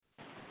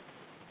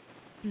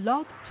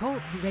Blog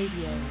Talk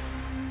Radio.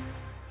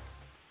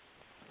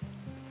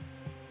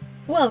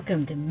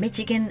 Welcome to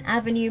Michigan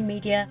Avenue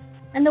Media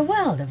and the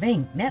World of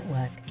Ink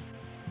Network.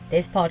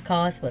 This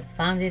podcast was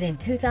founded in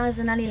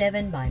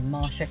 2011 by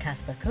Marsha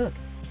Casper Cook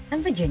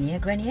and Virginia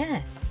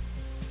Grenier.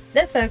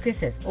 Their focus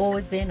has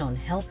always been on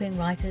helping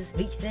writers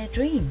reach their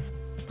dreams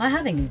by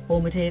having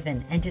informative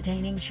and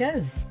entertaining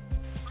shows.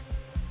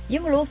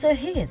 You will also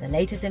hear the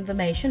latest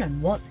information on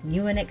what's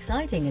new and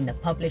exciting in the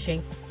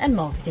publishing and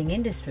marketing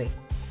industry.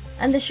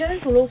 And the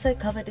shows will also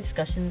cover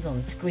discussions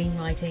on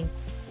screenwriting,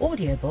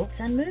 audiobooks,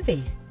 and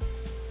movies.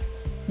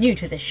 New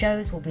to the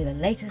shows will be the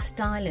latest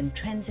style and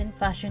trends in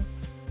fashion,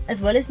 as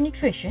well as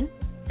nutrition,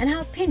 and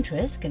how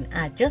Pinterest can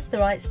add just the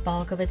right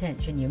spark of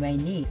attention you may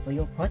need for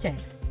your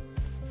project.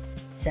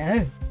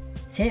 So,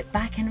 sit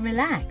back and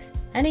relax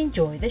and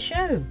enjoy the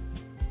show.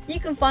 You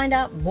can find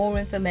out more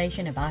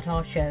information about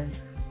our shows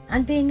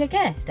and being a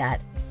guest at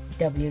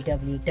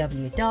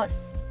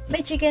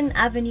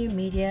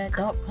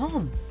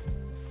www.michiganavenuemedia.com.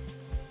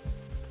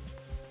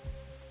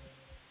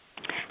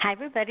 Hi,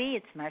 everybody.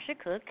 It's Marsha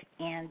Cook,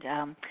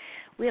 and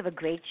we have a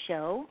great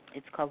show.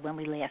 It's called When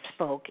We Last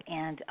Spoke,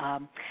 and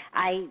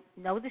I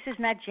know this is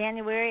not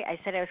January. I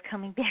said I was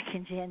coming back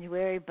in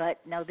January,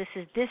 but no, this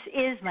is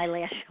my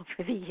last show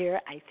for the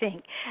year, I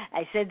think.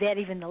 I said that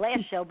even the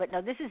last show, but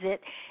no, this is it,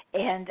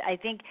 and I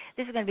think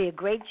this is going to be a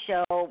great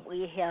show.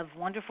 We have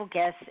wonderful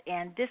guests,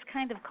 and this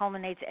kind of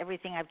culminates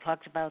everything I've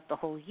talked about the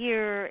whole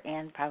year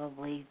and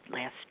probably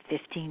last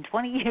 15,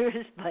 20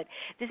 years, but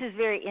this is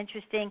very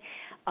interesting.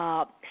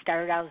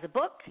 Started out as a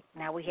book.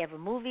 Now we have a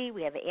movie.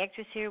 We have an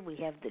actress here. We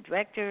have the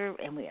director,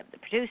 and we have the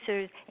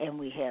producers, and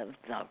we have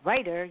the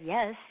writer.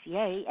 Yes,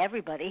 yay,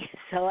 everybody.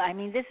 So, I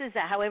mean, this is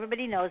how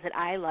everybody knows that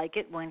I like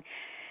it when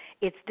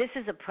this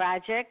is a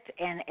project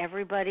and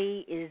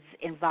everybody is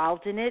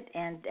involved in it,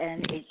 and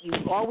you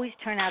always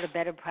turn out a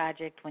better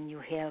project when you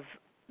have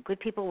good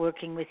people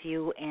working with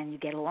you and you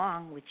get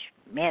along, which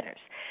matters.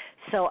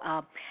 So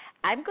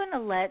I'm going to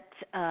let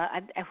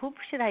who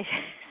should I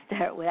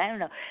start with? I don't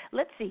know.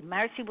 Let's see.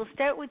 Marcy, we'll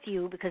start with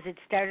you because it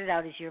started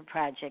out as your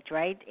project,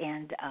 right?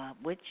 And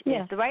which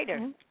is the writer.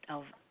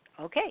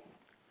 Mm-hmm. Okay,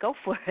 go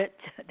for it.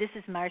 This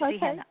is Marcy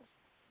Henna.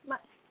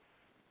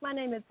 My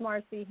name is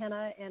Marcy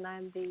Henna, and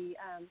I'm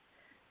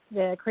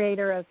the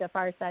creator of the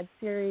Fireside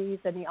series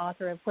and the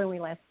author of When We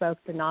Last Spoke,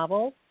 the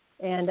novel,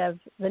 and of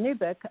the new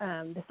book,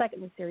 the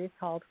second in the series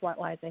called What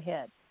Lies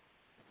Ahead.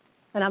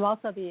 And I'm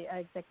also the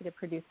executive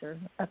producer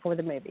for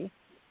the movie.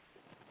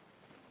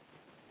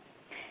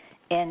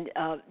 And,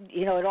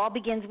 it all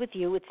begins with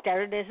you. It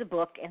started as a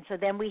book, and so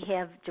then we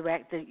have your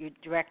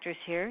directors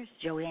here,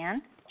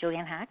 Joanne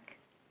Hack.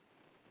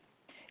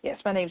 Yes,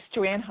 my name is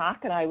Joanne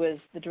Hack, and I was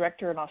the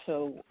director and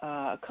also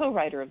a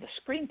co-writer of the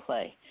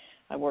screenplay.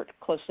 I worked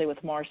closely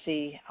with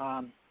Marcy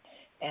and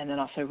then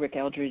also Rick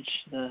Eldridge,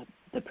 the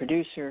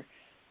producer,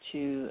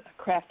 to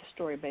craft the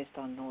story based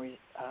on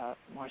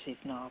Marcy's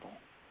novel.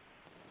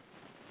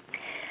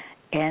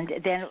 And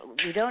then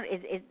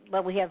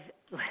we have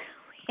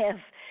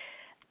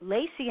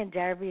Lacey and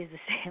Darby is the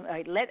same. All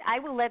right,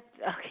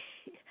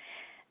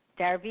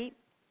 Darby.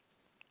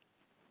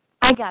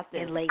 I got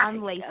this. And Lacey.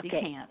 I'm Lacey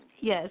Camp.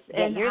 Yes.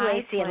 Yeah, and you're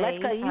Lacey. And let's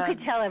go. You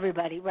could tell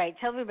everybody, right?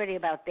 Tell everybody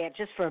about that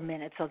just for a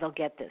minute so they'll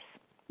get this.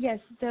 Yes.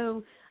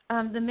 So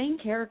the main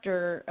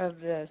character of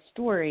the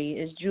story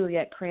is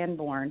Juliet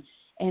Cranbourne.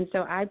 And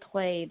so I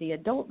play the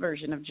adult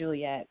version of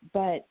Juliet,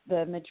 but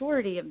the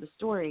majority of the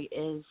story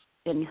is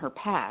in her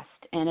past.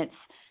 And it's,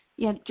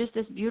 just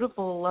this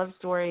beautiful love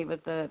story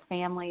with a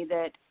family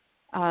that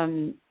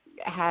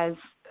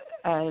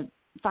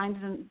finds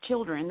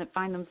children that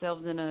find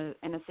themselves in a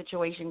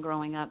situation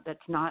growing up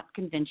that's not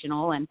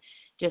conventional, and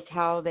just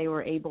how they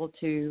were able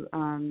to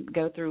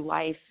go through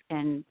life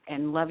and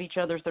love each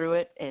other through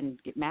it and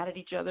get mad at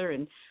each other.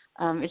 And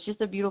it's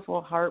just a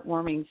beautiful,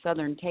 heartwarming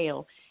Southern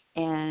tale.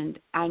 And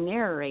I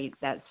narrate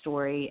that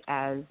story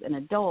as an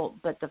adult,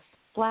 but the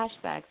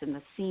flashbacks and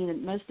the scene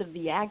and most of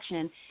the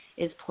action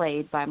is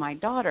played by my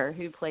daughter,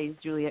 who plays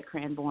Juliet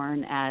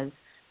Cranbourne as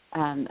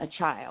a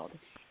child.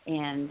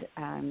 And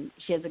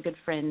she has a good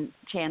friend,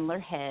 Chandler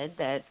Head,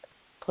 that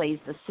plays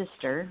the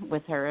sister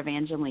with her,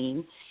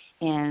 Evangeline,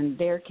 and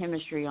their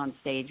chemistry on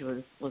stage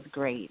was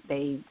great.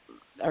 They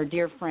are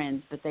dear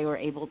friends, but they were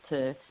able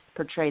to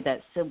portray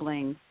that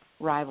sibling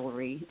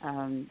rivalry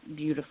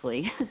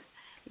beautifully.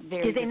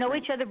 Did they know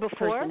each other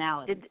before?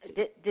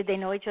 Did they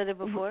know each other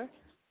before?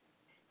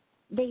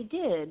 They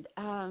did.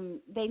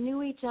 They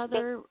knew each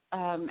other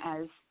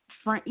as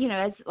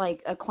as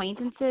like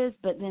acquaintances,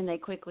 but then they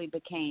quickly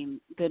became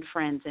good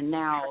friends, and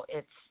now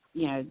it's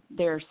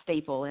they're a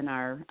staple in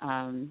our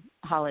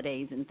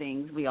holidays and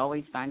things. We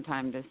always find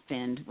time to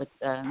spend with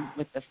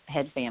the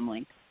Head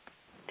family.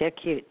 They're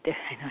cute. They're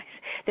nice.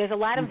 There's a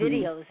lot of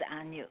videos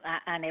on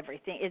on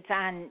everything. It's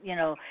on,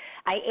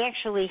 I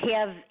actually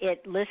have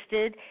it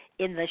listed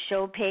in the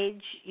show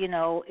page.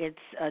 It's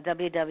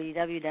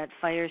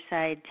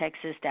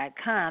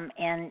www.firesidetexas.com,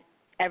 and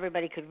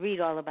everybody could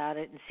read all about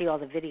it and see all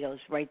the videos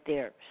right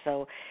there.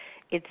 So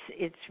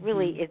it's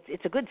really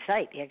it's a good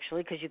site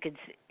actually, because you could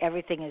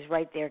everything is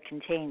right there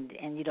contained,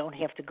 and you don't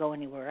have to go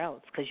anywhere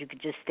else, because you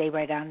could just stay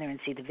right on there and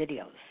see the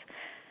videos.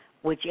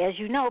 Which, as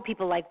you know,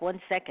 people like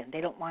 1 second.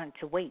 They don't want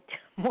to wait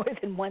more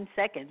than 1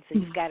 second, so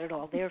you've got it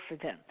all there for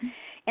them.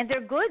 And they're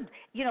good.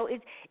 You know,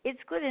 it's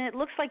good, and it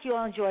looks like you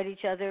all enjoyed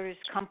each other's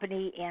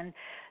company. And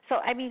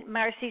so, I mean,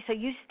 Marcy, so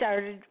you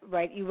started,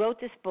 right, you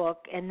wrote this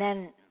book, and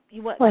then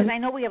you went, because I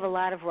know we have a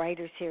lot of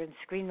writers here and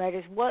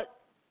screenwriters.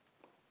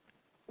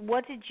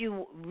 What did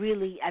you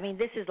really, I mean,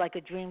 this is like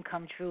a dream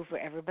come true for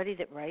everybody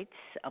that writes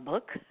a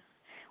book.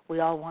 We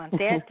all want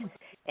that,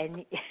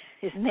 and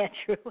isn't that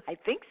true? I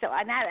think so.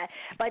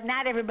 But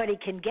not everybody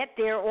can get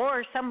there,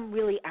 or some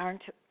really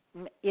aren't.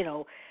 You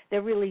know,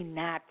 they're really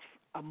not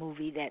a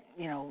movie that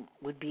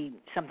would be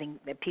something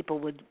that people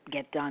would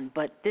get done.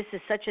 But this is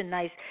such a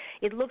nice.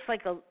 It looks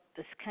like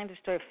this kind of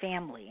story of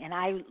family, and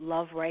I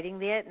love writing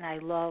that, and I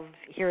love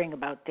hearing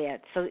about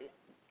that. So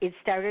it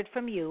started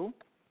from you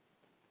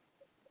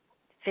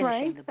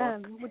finishing the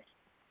book.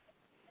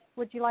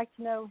 Would you like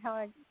to know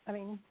how I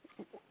mean?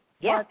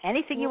 Yeah,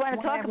 anything you want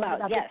to talk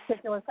about, yes. This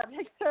particular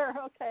subject, sure,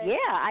 okay.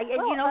 Yeah,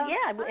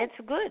 it's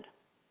good.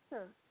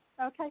 Sure.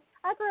 Okay.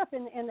 I grew up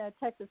in the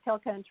Texas Hill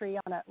Country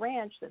on a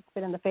ranch that's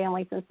been in the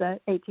family since the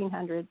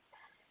 1800s,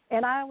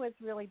 and I was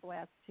really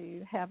blessed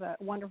to have a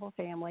wonderful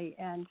family.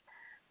 And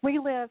we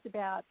lived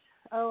about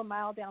a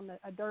mile down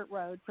a dirt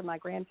road from my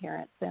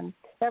grandparents, and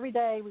every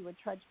day we would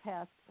trudge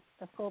past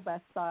a school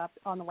bus stop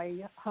on the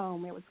way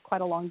home. It was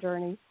quite a long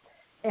journey.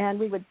 And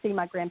we would see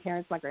my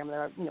grandparents. My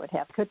grandmother, would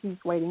have cookies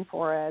waiting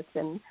for us,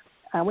 and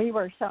we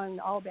were shown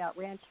all about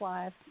ranch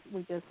life.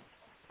 I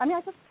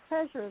just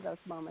treasure those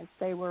moments.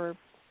 They were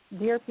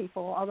dear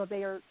people, although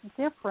they are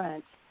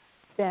different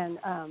than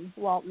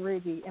Walt and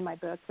Ruby in my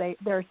book. There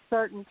are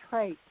certain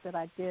traits that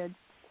I did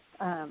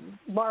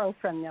borrow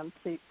from them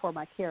for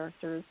my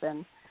characters,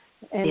 and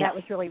that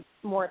was really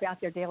more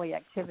about their daily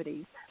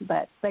activities.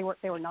 But they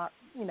were not,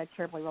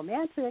 terribly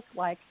romantic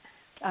like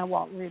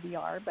Walt and Ruby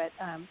are, but.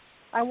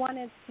 I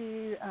wanted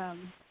to.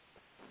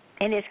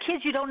 And as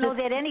kids, you don't know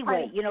that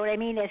anyway. You know what I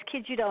mean? As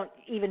kids, you don't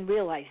even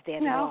realize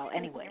that at all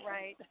anyway.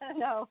 Right.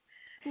 No.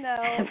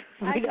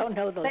 We don't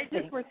know those things. They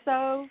just were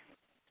so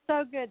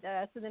good to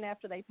us. And then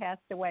after they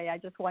passed away, I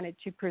just wanted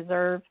to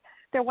preserve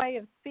their way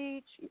of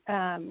speech,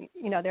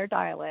 their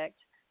dialect,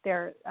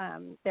 their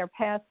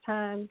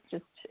pastimes,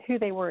 just who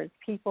they were as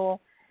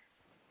people.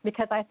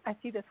 Because I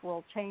see this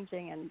world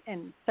changing,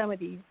 and some of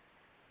these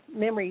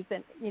memories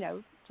and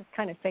just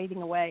kind of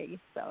fading away.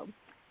 So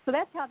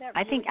that's how that.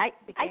 I think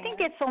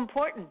that's so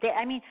important.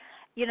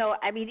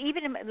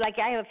 Even like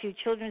I have a few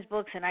children's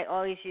books, and I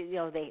always,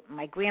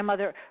 my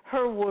grandmother,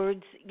 her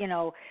words.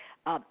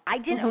 I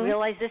didn't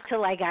realize this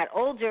till I got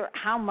older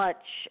how much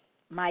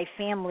my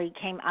family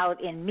came out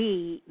in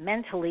me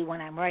mentally when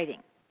I'm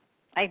writing.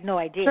 I had no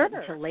idea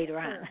until later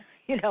on.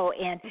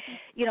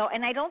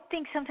 And I don't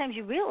think sometimes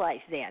you realize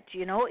that,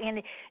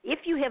 and if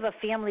you have a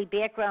family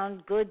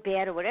background, good,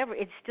 bad, or whatever,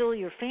 it's still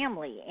your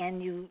family,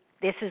 and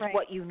this is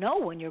what you know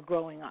when you're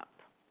growing up.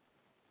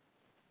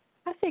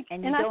 I think, I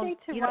think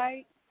to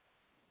write.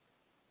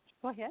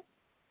 Go ahead.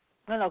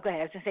 No, go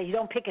ahead. I was going to say, you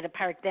don't pick it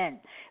apart then,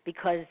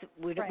 because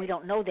we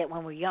don't know that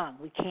when we're young.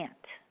 We can't.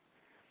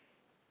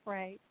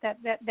 Right. That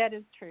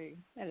is true.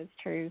 That is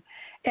true.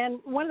 And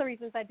one of the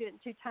reasons I did it in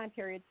two time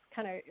periods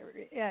kind of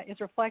is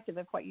reflective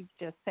of what you've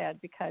just said,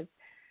 because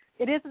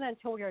it isn't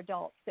until we're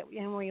adults that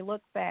when we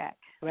look back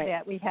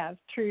that we have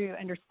true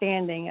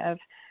understanding of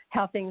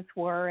how things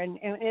were. And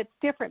it's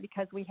different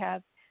because we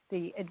have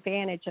the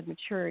advantage of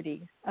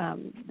maturity,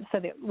 so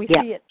that we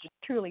see it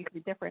truly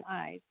through different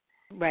eyes.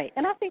 Right.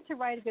 And I think to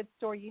write a good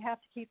story, you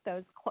have to keep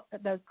those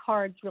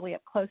cards really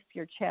up close to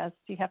your chest.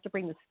 You have to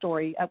bring the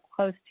story up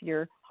close to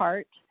your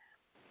heart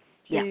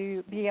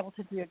to be able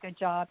to do a good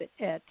job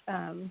at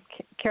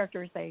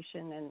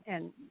characterization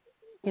and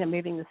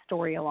moving the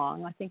story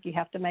along. I think you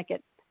have to make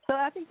it. So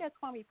I think that's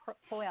why we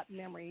pull out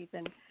memories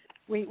and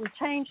we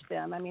change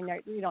them. I mean,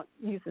 we don't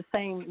use the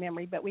same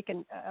memory, but we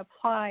can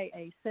apply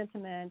a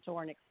sentiment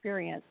or an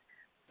experience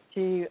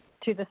to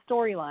the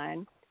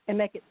storyline and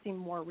make it seem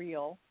more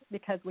real,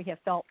 because we have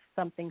felt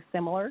something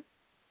similar.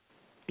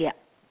 Yeah.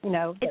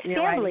 It's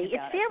family.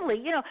 It's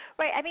family,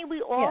 right? I mean,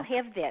 we all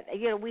have that.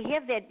 We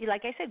have that,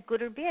 like I said,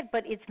 good or bad,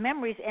 but it's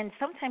memories. And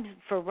sometimes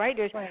for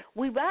writers,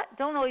 we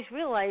don't always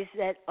realize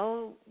that,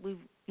 I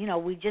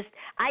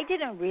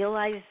didn't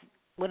realize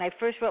when I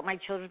first wrote my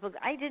children's book,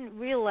 I didn't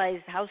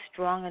realize how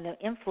strong an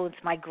influence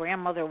my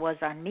grandmother was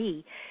on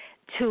me,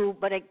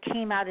 but it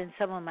came out in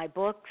some of my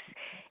books.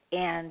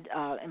 And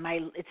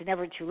It's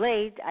Never Too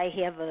Late. I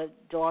have a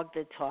dog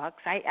that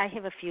talks. I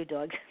have a few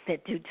dogs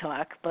that do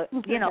talk, but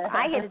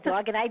I had a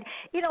dog, and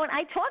and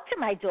I talk to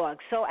my dog.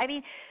 So I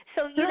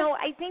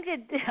think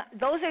that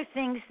those are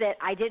things that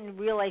I didn't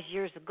realize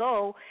years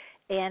ago,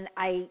 and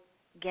I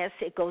guess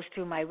it goes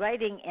through my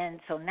writing. And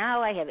so now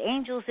I have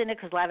angels in it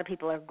because a lot of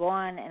people are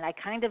gone, and I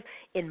kind of,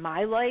 in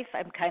my life,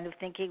 I'm kind of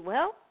thinking,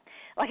 well,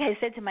 like I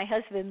said to my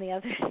husband the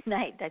other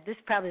night, that this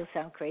probably will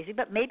sound crazy,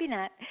 but maybe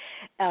not.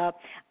 I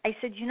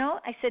said,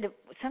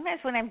 sometimes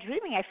when I'm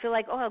dreaming, I feel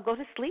like, I'll go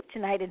to sleep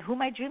tonight, and who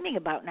am I dreaming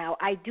about now?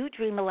 I do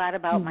dream a lot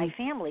about my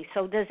family.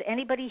 So does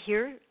anybody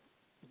here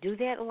do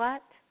that a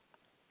lot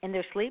in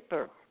their sleep?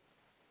 Or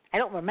I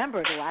don't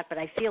remember it a lot, but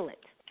I feel it.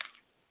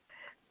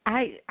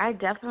 I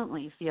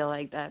definitely feel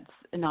like that's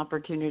an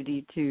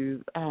opportunity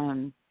to,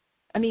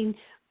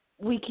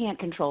 we can't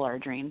control our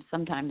dreams.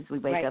 Sometimes we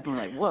wake up and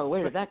we're like, whoa,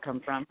 where did that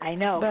come from? I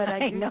know. But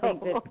I know.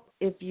 think that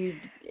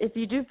if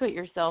you do put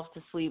yourself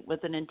to sleep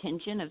with an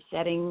intention of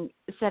setting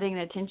an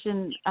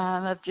intention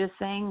of just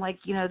saying, like,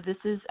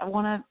 I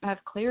want to have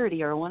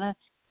clarity, or I want to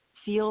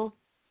feel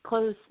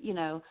close.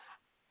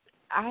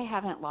 I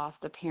haven't lost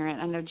a parent.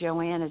 I know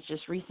Joanne has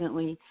just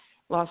recently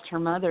lost her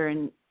mother,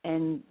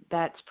 and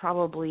that's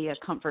probably a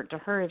comfort to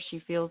her if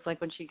she feels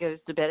like when she goes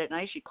to bed at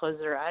night, she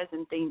closes her eyes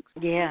and thinks,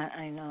 yeah,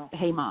 I know.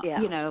 Hey, Mom,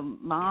 yeah.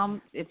 Mom,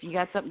 if you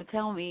got something to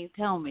tell me,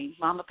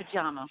 Mama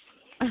Pajama.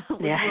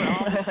 We Yeah. were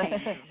all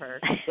ashamed of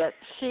her. But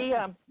she,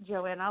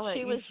 Joanne, I'll let she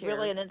you was share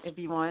really if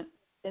you want.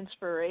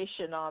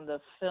 Inspiration on the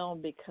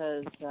film,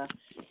 because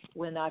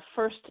when I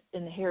first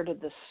inherited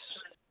the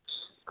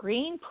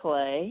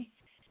screenplay,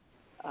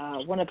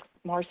 one of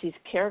Marcy's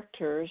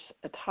characters,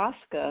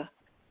 Itasca,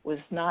 was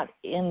not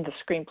in the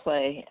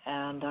screenplay,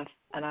 and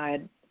I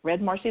had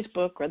read Marcy's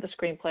book, read the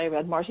screenplay,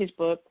 read Marcy's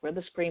book, read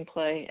the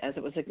screenplay as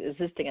it was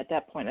existing at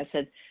that point. I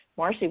said,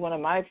 Marcy, one of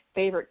my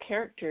favorite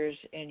characters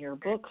in your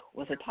book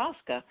was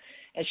Itasca,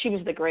 and she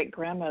was the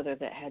great-grandmother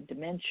that had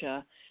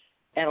dementia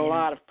and a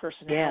lot of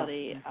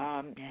personality.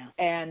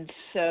 And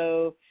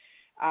so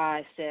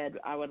I said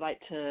I would like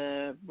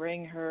to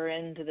bring her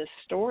into this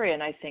story,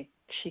 and I think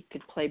she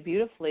could play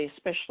beautifully,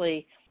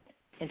 especially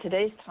in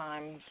today's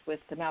times with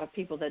the amount of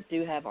people that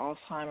do have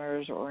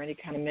Alzheimer's or any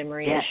kind of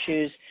memory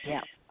issues. Yeah.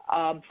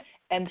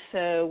 And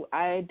so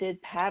I did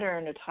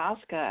pattern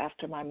Itasca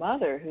after my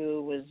mother,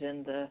 who was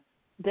in the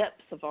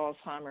depths of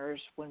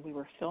Alzheimer's when we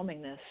were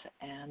filming this.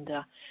 And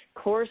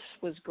course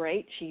was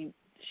great. She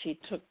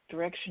took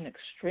direction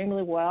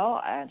extremely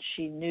well, and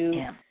she knew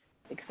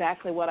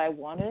exactly what I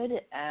wanted.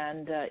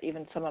 And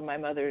even some of my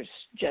mother's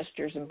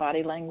gestures and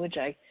body language,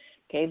 I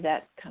gave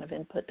that kind of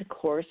input to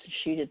course, and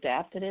she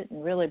adapted it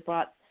and really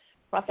brought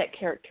that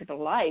character to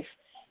life.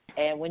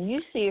 And when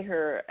you see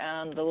her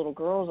and the little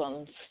girls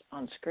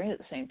on screen at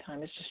the same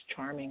time, it's just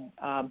charming.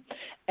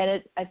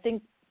 And I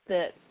think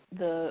that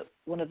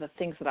one of the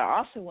things that I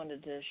also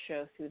wanted to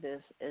show through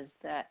this is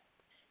that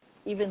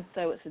even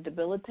though it's a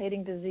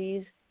debilitating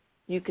disease,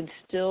 you can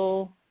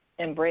still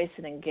embrace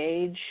and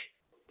engage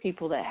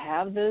people that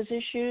have those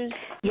issues.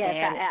 Yes,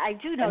 I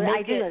do know that.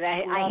 I do know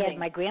that. I had,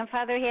 my my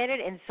grandfather had it,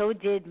 and so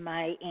did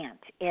my aunt.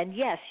 And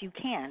yes, you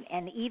can.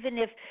 And even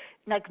if,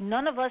 like,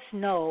 none of us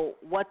know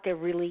what they're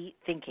really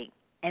thinking,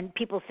 and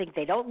people think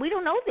they don't. We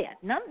don't know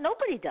that.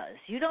 Nobody does.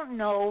 You don't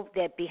know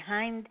that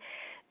behind,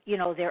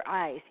 their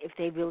eyes, if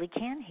they really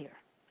can hear.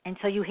 And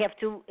so you have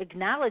to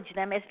acknowledge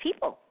them as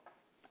people,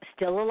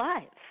 still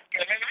alive.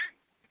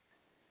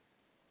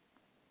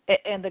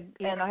 And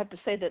I have to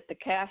say that the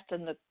cast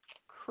and the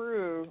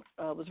crew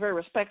was very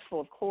respectful,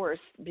 of course,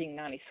 being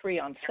 93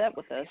 on set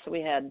with us. So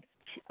we had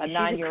a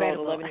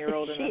 9-year-old,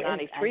 11-year-old, and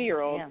a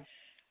 93-year-old.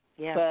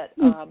 Yeah. But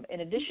in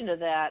addition to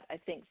that, I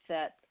think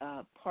that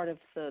part of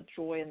the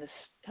joy in this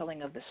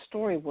telling of the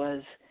story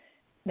was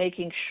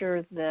making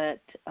sure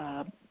that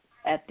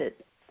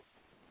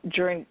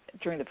during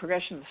the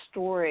progression of the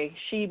story,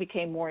 she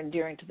became more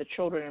endearing to the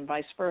children and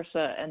vice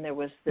versa, and there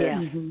was this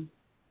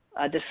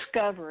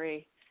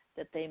discovery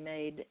that they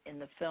made in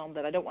the film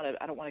that I don't want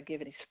to give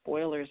any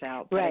spoilers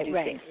out, but I do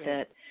think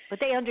that. But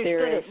they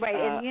understood it, right?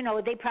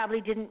 And they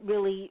probably didn't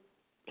really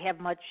have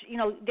much.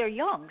 They're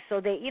young, so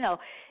they,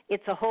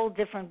 it's a whole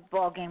different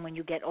ball game when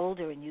you get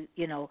older and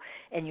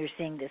and you're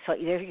seeing this. So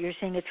you're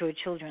seeing it through a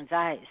children's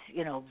eyes,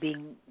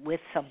 being with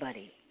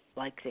somebody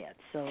like that.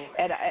 So.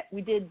 And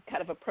we did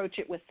kind of approach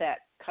it with that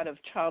kind of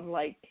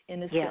childlike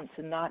innocence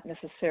and not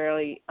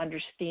necessarily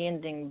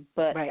understanding,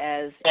 but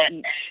as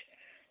each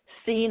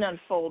scene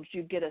unfolds,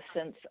 you get a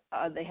sense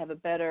they have a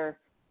better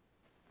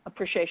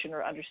appreciation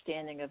or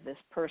understanding of this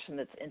person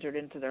that's entered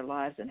into their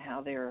lives and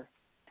how they're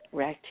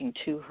reacting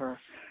to her.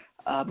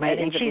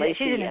 And she's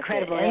an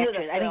incredible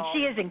actress. I mean, she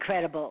is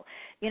incredible.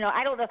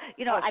 I don't know.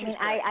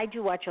 I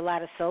do watch a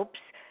lot of soaps.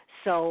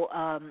 So,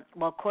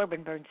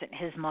 Corbin Burns,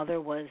 his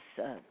mother was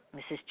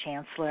Mrs.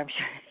 Chancellor. I'm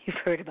sure you've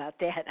heard about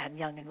that on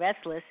Young and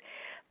Restless.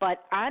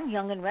 But on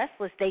Young and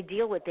Restless, they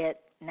deal with it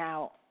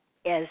now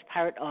as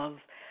part of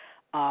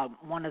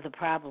one of the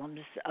problems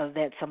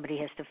that somebody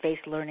has to face,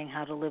 learning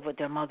how to live with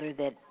their mother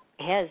that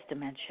has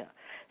dementia.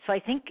 So I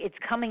think it's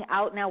coming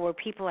out now where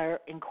people are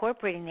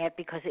incorporating that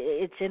because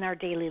it's in our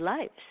daily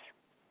lives.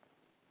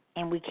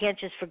 And we can't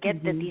just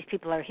forget that these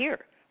people are here.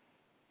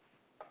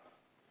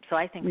 So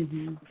I think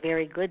it's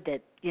very good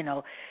that,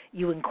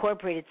 you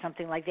incorporated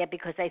something like that,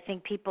 because I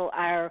think people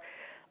are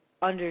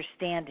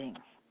understanding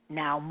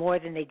now more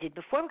than they did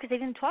before, because they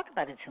didn't talk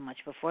about it so much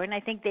before. And I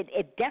think that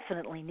it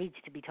definitely needs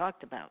to be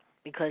talked about.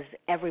 because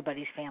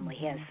everybody's family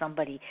has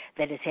somebody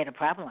that has had a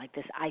problem like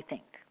this, I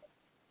think.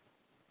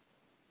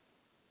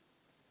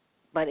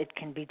 But it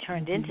can be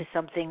turned into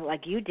something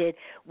like you did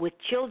with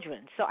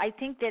children. So I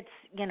think that's,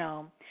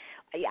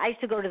 I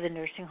used to go to the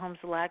nursing homes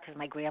a lot because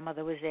my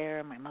grandmother was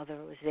there, my mother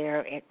was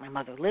there, and my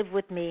mother lived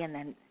with me, and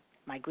then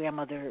my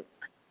grandmother,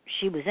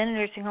 she was in a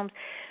nursing home.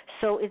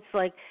 So it's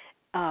like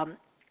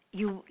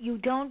you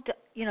don't,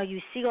 you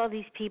see all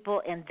these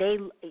people, and they,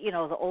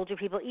 the older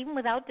people, even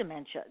without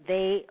dementia,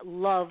 they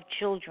love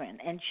children,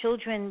 and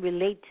children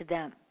relate to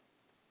them.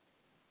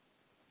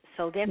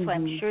 So that's why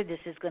I'm sure this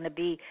is going to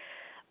be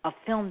a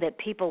film that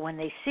people, when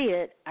they see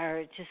it,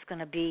 are just going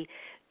to be,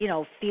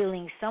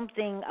 feeling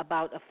something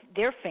about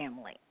their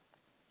family.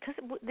 Because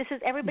this is,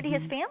 everybody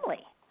has family.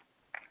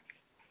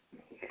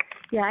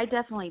 Yeah, I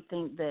definitely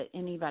think that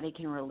anybody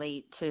can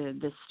relate to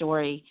this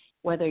story,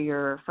 whether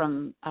you're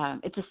from,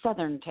 it's a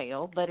Southern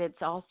tale, but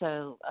it's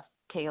also a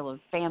tale of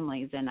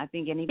families. And I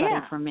think anybody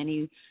from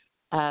any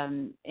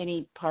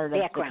part of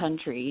the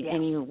country,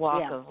 any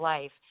walk of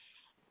life,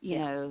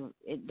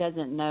 it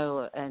doesn't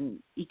know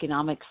an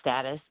economic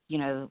status,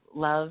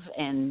 love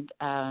and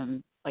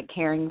like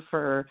caring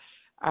for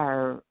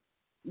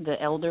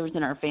the elders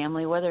in our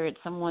family, whether it's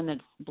someone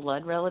that's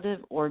blood relative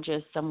or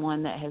just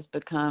someone that has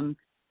become,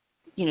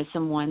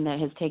 someone that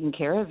has taken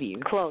care of you.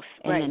 Close.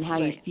 And then how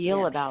you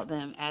feel about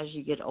them as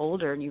you get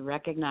older and you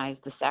recognize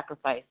the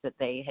sacrifice that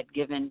they had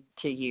given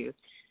to you.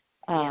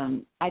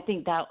 I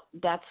think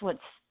that's what's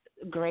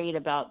great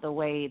about the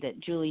way that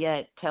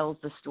Juliet tells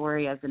the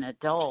story as an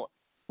adult.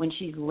 When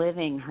she's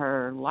living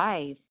her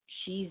life,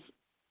 she's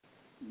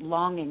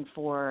longing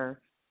for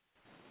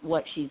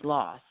what she's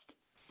lost.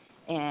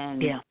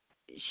 And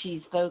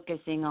she's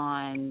focusing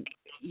on,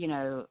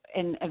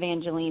 and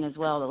Evangeline as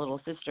well, the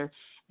little sister,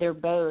 they're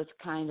both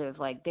kind of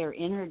like their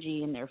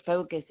energy and their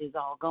focus is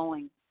all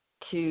going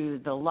to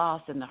the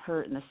loss and the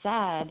hurt and the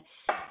sad.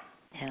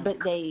 Yeah. But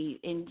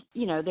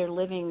they're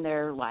living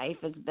their life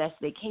as best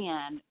they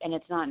can. And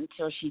it's not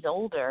until she's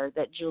older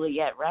that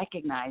Juliet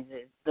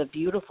recognizes the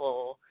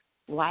beautiful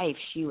life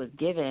she was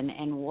given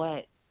and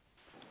what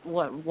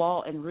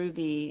Walt and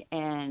Ruby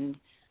and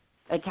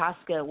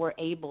Itasca were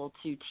able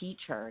to teach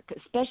her,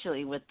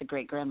 especially with the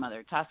great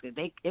grandmother Itasca.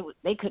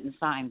 They couldn't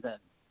find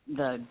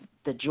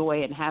the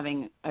joy in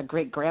having a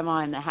great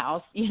grandma in the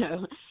house,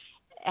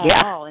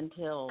 at all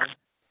until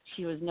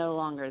she was no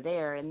longer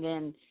there. And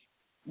then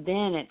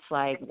it's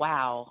like,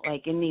 wow,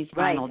 like in these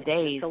final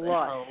days, the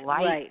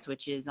light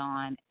switches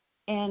on.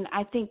 And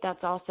I think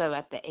that's also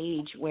at the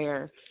age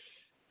where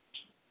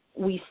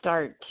we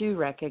start to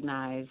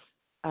recognize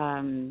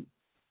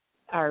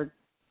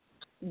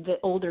the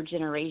older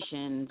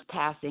generations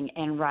passing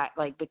and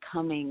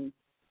becoming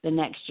the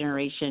next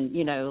generation.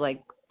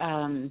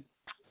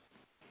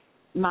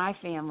 My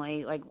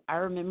family, I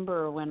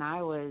remember when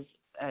I was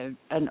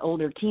an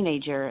older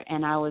teenager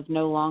and I was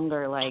no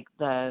longer like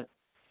the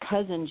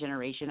cousin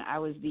generation. I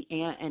was the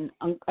aunt and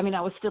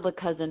I was still a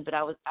cousin, but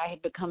I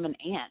had become an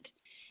aunt,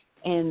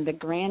 and the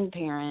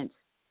grandparents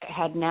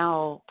had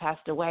now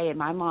passed away, and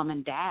my mom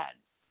and dad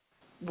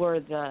were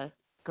the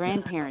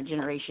grandparent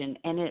generation,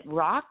 and it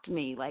rocked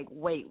me. Like,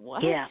 wait,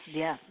 what?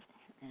 Yeah.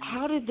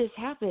 How did this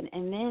happen?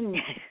 And then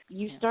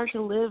you start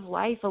to live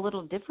life a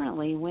little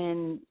differently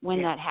when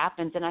that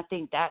happens, and I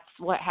think that's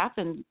what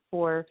happened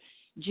for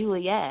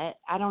Juliet.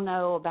 I don't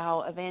know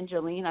about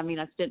Evangeline.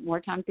 I spent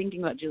more time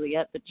thinking about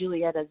Juliet, but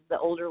Juliet as the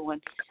older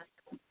one.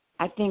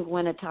 I think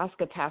when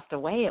Itasca passed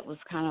away, it was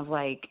kind of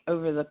like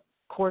over the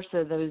course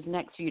of those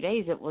next few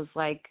days, it was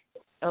like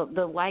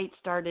the light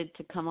started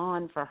to come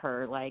on for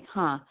her. Like,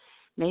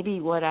 maybe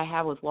what I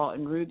have with Walt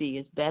and Ruby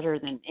is better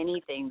than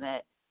anything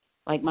that,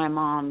 like, my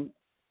mom,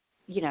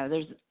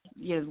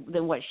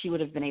 than what she would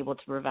have been able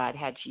to provide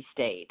had she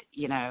stayed,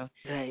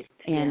 Right.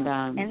 And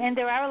and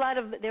there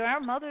are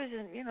mothers,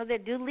 and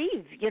that do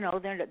leave,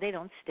 they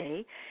don't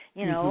stay,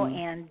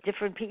 and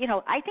different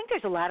people. I think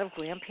there's a lot of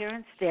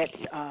grandparents that,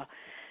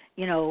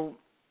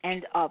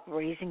 end up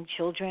raising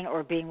children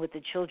or being with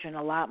the children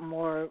a lot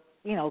more.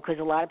 Because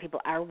a lot of people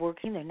are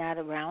working, they're not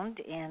around,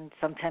 and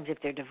sometimes if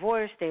they're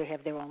divorced, they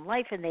have their own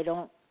life, and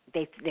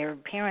their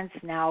parents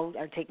now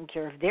are taking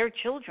care of their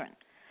children,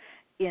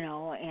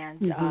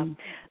 and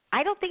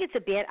I don't think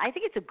I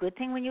think it's a good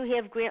thing when you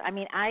have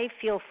I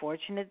feel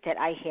fortunate that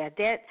I had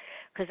that,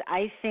 because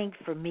I think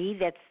for me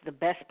that's the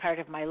best part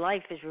of my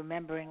life is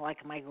remembering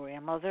like my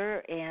grandmother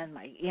and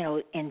my,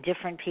 and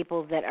different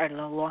people that are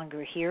no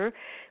longer here,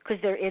 because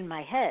they're in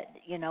my head,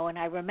 and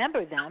I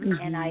remember them,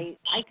 and I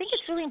think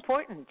it's really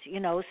important,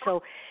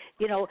 so,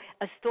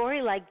 a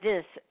story like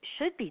this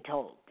should be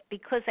told,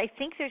 because I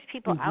think there's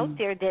people out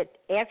there that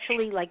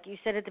actually, like you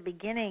said at the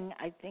beginning,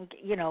 I think,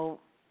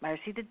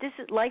 Marcy,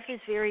 that life is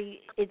very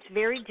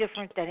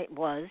different than it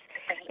was,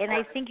 and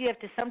I think you have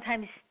to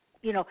sometimes,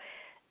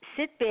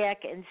 sit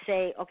back and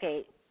say,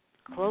 okay,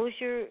 close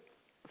your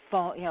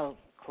phone,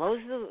 close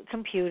the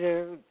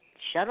computer,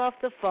 shut off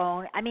the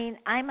phone.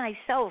 I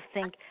myself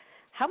think,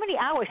 how many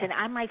hours? And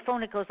on my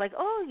phone it goes like,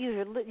 oh,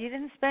 you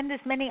didn't spend as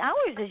many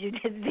hours as you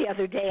did the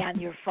other day on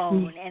your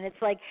phone. And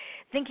it's like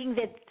thinking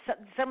that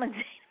someone's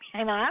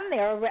I'm on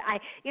there, and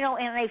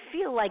I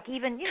feel like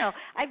even,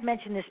 I've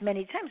mentioned this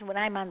many times when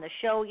I'm on the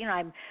show,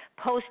 I'm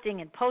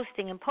posting and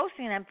posting and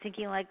posting, and I'm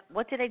thinking like,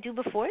 what did I do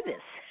before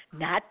this?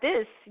 Not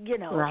this,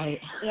 Right.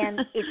 And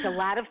it's a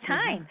lot of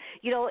time,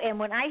 and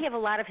when I have a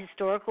lot of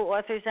historical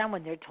authors on,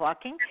 when they're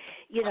talking,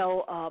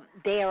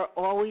 they are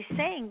always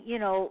saying,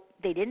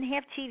 they didn't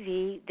have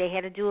TV, they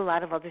had to do a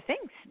lot of other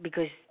things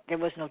because there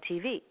was no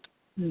TV.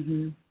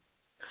 Mm-hmm.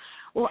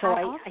 Well, so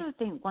I also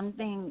think one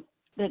thing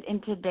that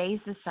in today's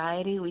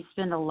society we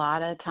spend a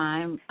lot of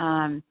time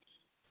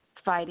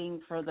fighting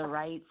for the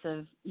rights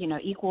of,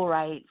 equal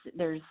rights.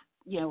 There's,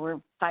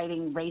 we're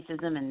fighting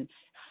racism and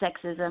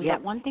sexism. Yep.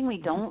 But one thing we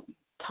don't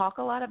talk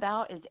a lot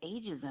about is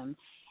ageism.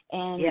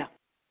 And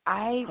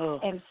I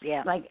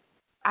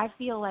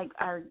feel like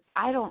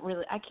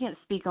I can't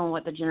speak on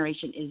what the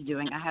generation is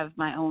doing. I have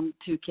my own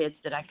 2 kids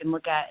that I can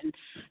look at, and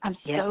I'm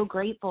so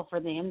grateful for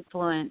the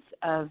influence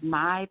of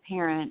my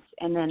parents.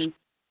 And then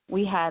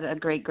we had a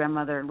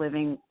great-grandmother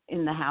living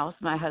in the house.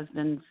 My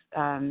husband's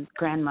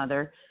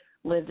grandmother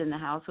lived in the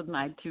house with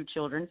my 2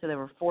 children, so there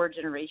were 4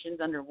 generations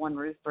under one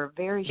roof for a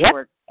very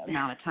short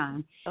amount of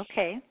time.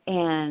 Okay.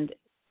 And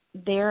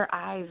their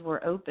eyes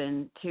were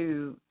open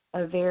to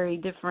a very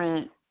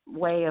different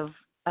way of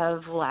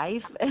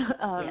life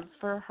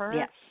for her.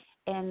 Yeah.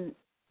 And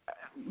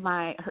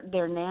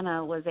their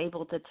Nana was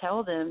able to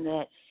tell them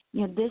that,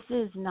 this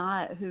is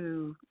not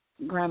who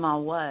Grandma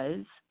was.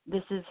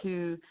 This is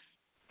who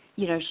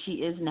she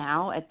is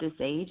now at this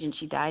age, and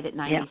she died at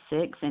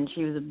 96, and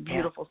she was a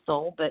beautiful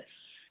soul. But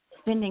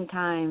spending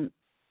time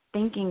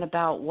thinking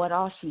about what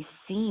all she's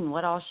seen,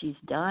 what all she's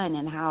done,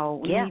 and how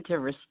we need to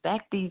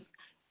respect these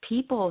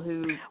people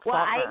who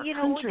fought for our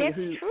country.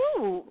 That's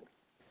true.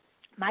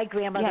 My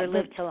grandmother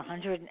lived till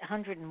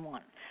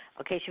 101.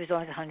 Okay, she was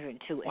always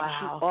 102, and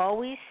she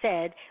always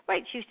said,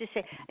 she used to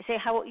say,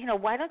 how,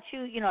 why don't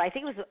you, I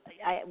think it was,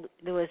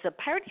 there was a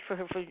party for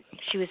her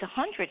she was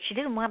 100. She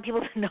didn't want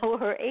people to know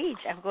her age.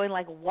 I'm going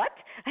like, what?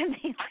 I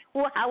mean,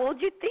 well, how old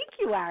do you think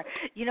you are?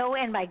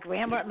 And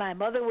my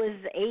mother was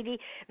 80 or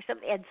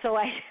something, and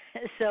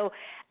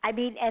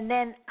and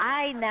then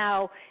I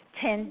now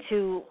tend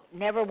to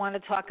never want to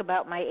talk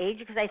about my age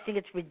because I think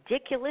it's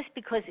ridiculous,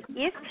 because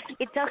if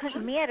it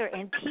doesn't matter,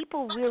 and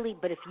people really,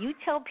 but if you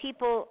tell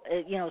people,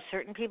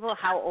 certain people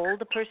how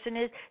old a person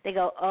is, they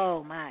go,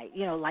 oh my,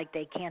 like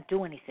they can't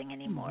do anything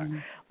anymore.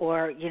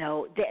 Or,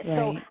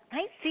 so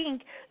I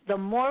think the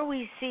more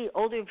we see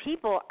older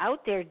people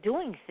out there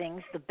doing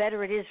things, the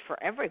better it is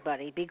for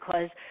everybody,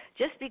 because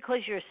just because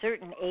you're a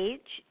certain age,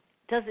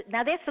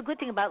 now that's the good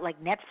thing about like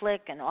Netflix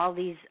and all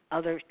these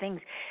other things,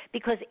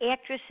 because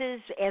actresses,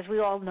 as we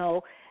all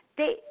know,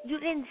 you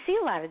didn't see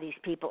a lot of these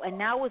people, and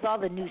now with all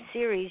the new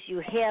series,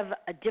 you have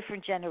a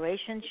different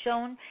generation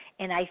shown,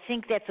 and I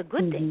think that's a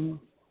good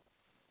thing,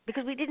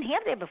 because we didn't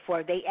have that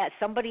before.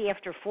 Somebody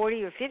after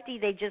 40 or 50,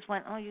 they just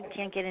went, oh, you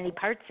can't get any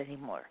parts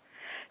anymore.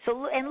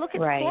 So and look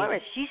at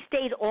Cloris, she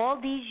stayed all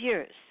these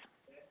years.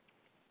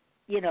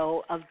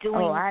 Of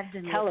doing I've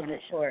been television.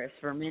 Cloris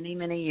for many,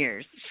 many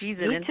years. She's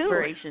an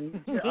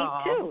inspiration. Me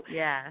too.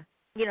 Yeah.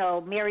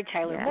 Mary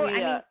Tyler Moore.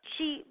 I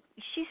mean,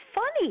 she's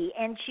funny,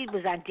 and she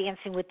was on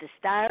Dancing with the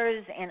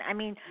Stars, and I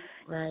mean,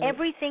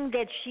 everything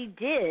that she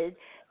did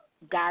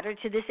got her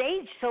to this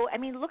age. So I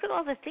mean, look at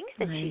all the things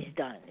that she's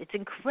done. It's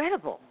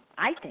incredible,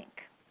 I think.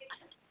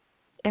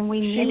 And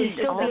we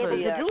need all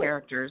those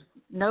characters.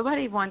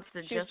 Nobody wants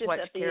to just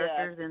watch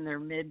characters in their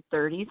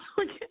mid-30s.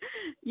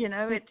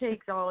 It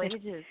takes all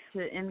ages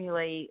to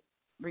emulate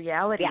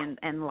reality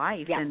and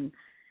life. Yeah.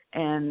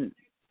 And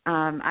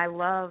I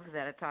love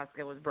that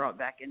Itasca was brought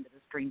back into the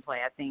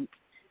screenplay. I think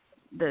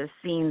the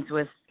scenes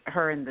with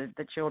her and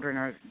the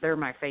children they're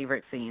my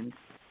favorite scenes.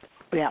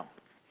 Yeah.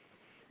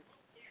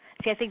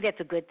 See, I think that's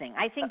a good thing.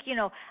 I think,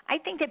 I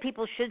think that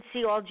people should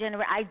see all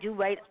I do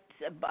write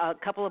a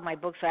couple of my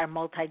books are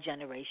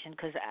multi-generation,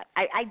 because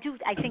I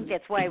think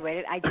that's why I write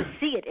it. I just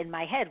see it in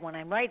my head when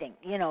I'm writing.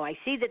 I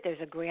see that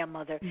there's a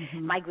grandmother.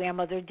 Mm-hmm. My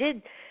grandmother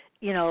did,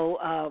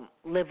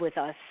 live with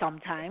us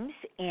sometimes,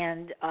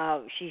 and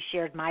she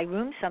shared my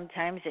room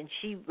sometimes, and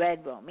she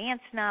read romance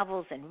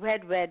novels and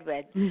read.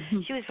 Mm-hmm.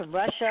 She was from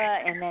Russia,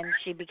 and then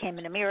she became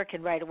an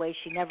American right away.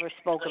 She never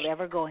spoke of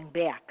ever going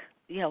back.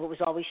 It was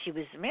always she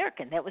was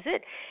American. That was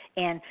it.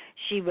 And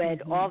she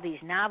read all these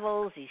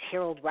novels. These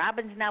Harold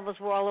Robbins novels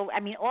were all over. I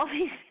mean, all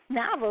these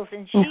novels.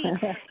 And she,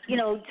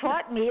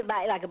 taught me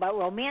about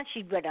romance.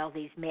 She read all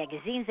these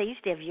magazines. They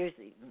used to have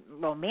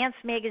romance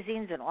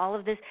magazines and all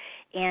of this.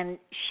 And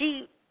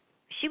she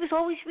was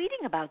always reading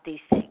about these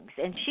things.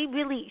 And she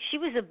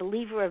was a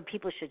believer of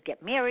people should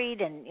get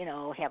married and,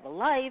 have a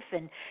life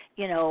and,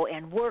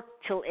 and work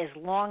till as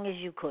long as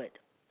you could.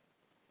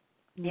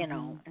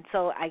 And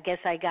so I guess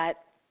I got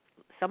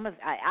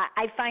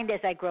I find as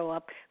I grow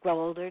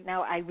older,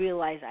 now I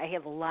realize I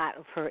have a lot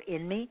of her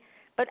in me.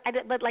 But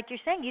like you're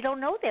saying, you don't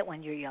know that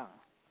when you're young.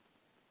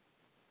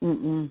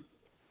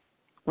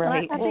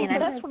 Right. Well,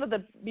 that's one of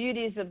the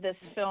beauties of this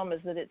film,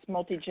 is that it's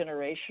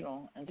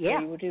multi-generational. And so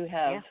you do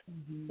have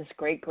this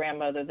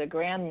great-grandmother, the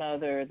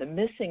grandmother, the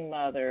missing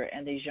mother,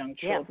 and these young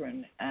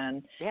children.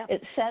 And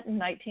it's set in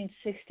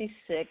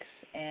 1966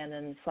 and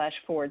then flash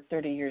forward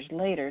 30 years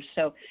later.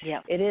 So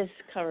it is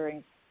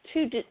covering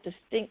two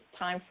distinct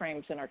time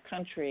frames in our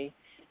country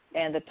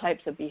and the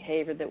types of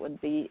behavior that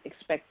would be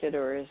expected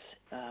or is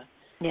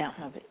kind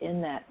of in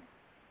that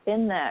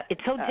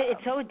it's so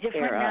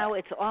different era. now.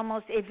 It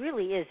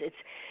really is. It's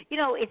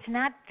it's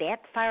not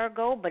that far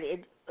ago, but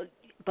it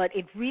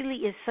really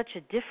is such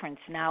a difference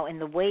now in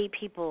the way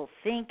people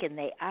think and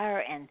they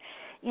are, and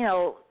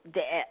I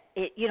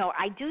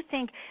do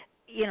think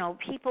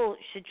people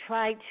should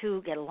try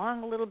to get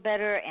along a little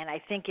better, and I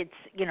think it's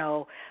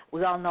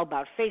we all know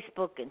about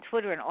Facebook and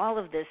Twitter and all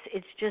of this.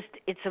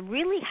 It's a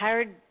really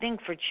hard thing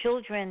for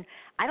children.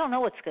 I don't know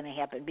what's going to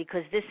happen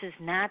because this is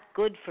not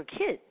good for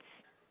kids.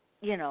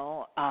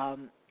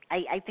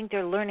 I think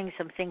they're learning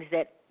some things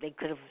that they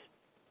could have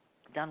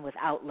done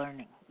without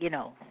learning,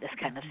 this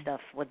kind of stuff,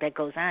 what that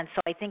goes on.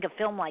 So I think a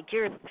film like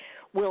yours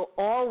will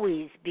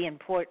always be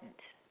important,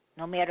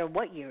 no matter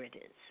what year it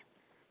is,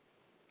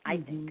 I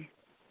think.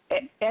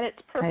 And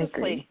it's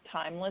purposely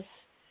timeless.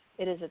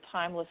 It is a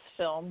timeless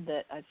film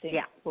that I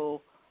think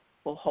will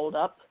hold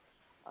up.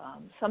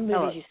 Some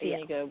movies you see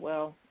and you go,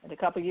 well, and a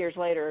couple of years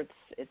later,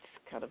 it's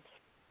kind of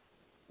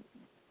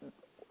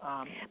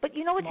but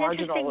what's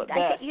interesting?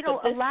 I think,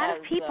 a lot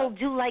of people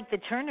do like the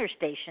Turner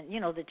station,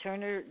 the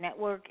Turner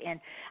Network, and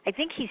I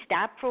think he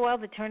stopped for a while,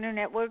 the Turner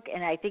Network,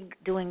 and I think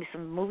doing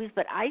some movies.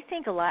 But I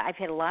think I've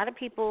had a lot of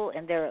people,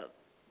 and they're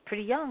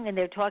pretty young, and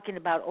they're talking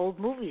about old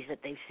movies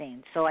that they've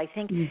seen. So I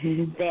think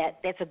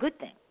that's a good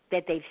thing,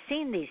 that they've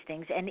seen these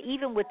things. And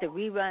even with the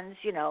reruns,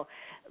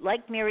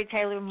 like Mary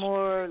Tyler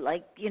Moore,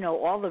 like,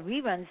 all the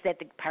reruns that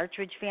the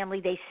Partridge Family,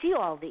 they see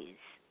all these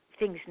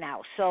things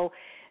now. So,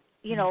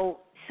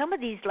 some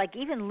of these, like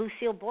even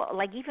Lucille Ball,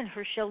 like even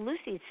her show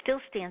Lucy, it still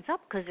stands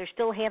up because they're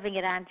still having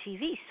it on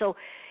TV. So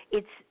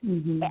it's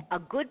a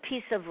good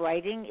piece of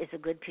writing. Is a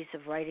good piece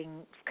of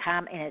writing,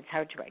 and it's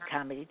hard to write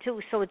comedy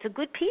too. So it's a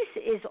good piece.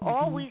 Is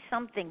always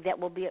something that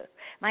will be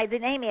the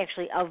name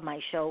actually of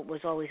my show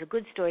was always A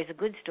Good Story is a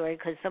Good Story,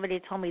 because somebody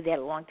told me that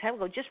a long time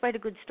ago. Just write a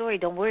good story.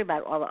 Don't worry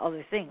about all the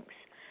other things.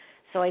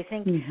 So I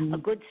think a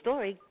good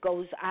story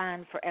goes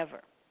on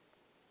forever,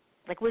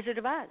 like Wizard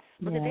of Oz.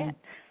 Look at that.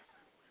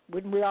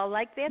 Wouldn't we all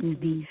like that to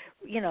be,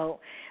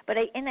 But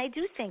I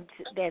do think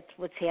that's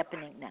what's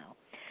happening now.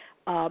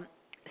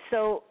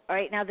 So, all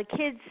right, now the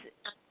kids,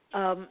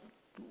 how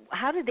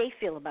do they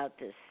feel about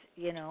this?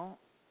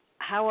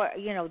 How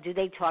do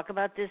they talk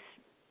about this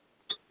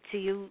to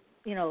you?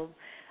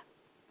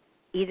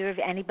 Either of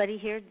anybody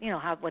here?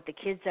 What the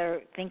kids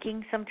are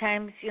thinking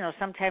sometimes.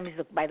 Sometimes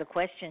by the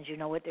questions,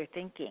 what they're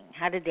thinking.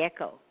 How did that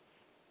go?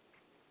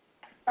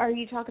 Are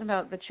you talking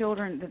about the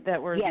children that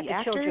were the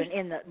actors?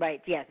 Children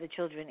the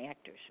children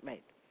actors,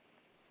 right.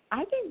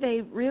 I think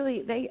they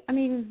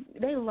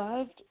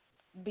loved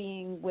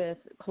being with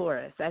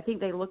Cloris. I think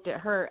they looked at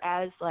her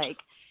as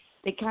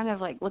they kind of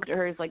looked at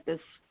her as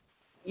this,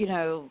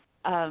 unicorn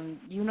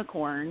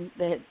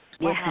that,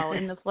 wow,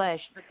 in the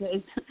flesh,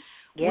 because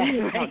we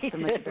had talked so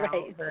much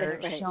about her,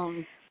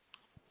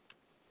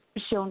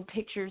 shown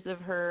pictures of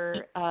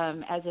her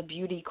as a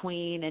beauty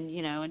queen, and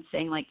and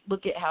saying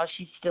look at how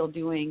she's still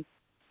doing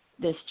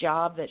this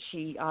job that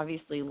she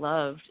obviously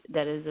loved,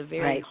 that is a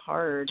very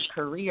hard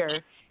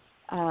career.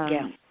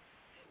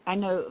 I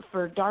know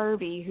for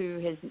Darby, who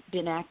has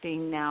been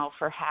acting now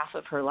for half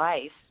of her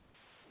life,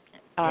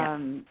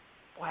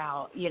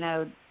 wow,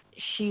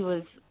 she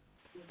was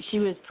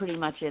pretty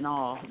much in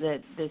awe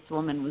that this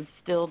woman was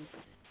still,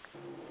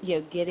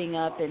 getting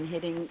up and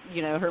hitting,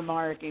 her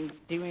mark and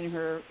doing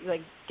her,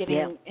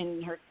 getting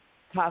in her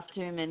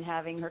costume and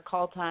having her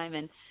call time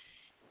and,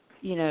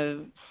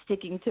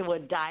 sticking to a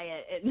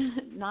diet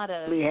and not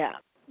a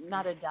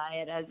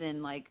diet as in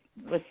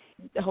with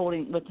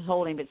holding, but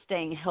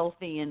staying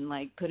healthy and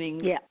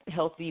putting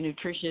healthy,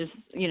 nutritious,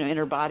 in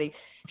her body.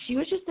 She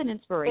was just an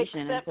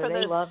inspiration, except and so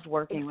they loved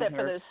working with her.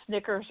 Except for those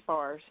Snickers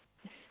bars.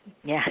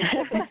 Yeah,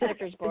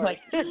 Snickers bars.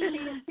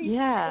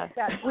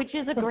 Which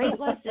is a great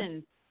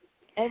lesson.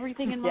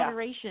 Everything in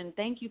moderation.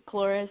 Thank you,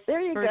 Cloris,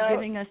 for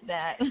giving us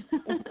that.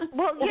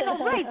 Well,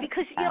 right,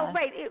 because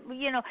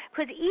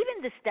because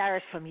even the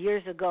stars from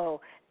years ago,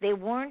 they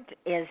weren't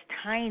as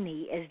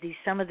tiny as these.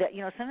 Some of the,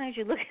 sometimes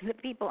you look at the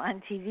people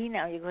on TV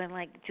now, you're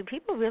going do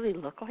people really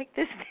look like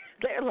this?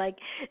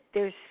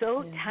 They're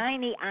so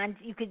tiny on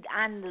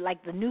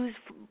the news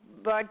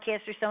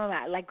broadcast or something.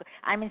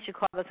 I'm in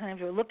Chicago. Sometimes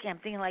we're looking, I'm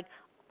thinking oh my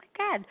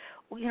God,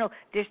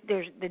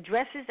 there's the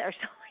dresses are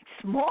so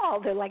small,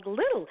 they're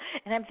little,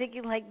 and I'm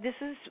thinking this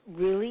is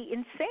really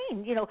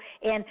insane,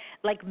 and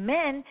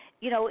men,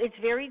 it's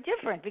very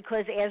different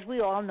because as we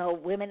all know,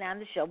 women on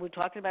the show, we're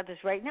talking about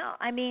this right now,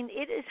 I mean,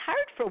 it is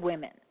hard for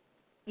women,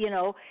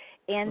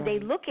 and they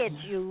look at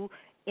you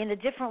in a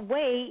different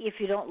way if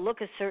you don't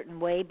look a certain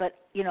way. But,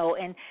 you know,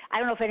 and I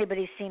don't know if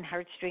anybody's seen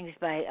Heartstrings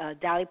by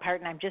Dolly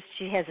Parton.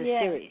 She has a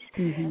series.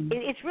 Mm-hmm.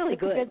 It's really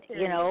good,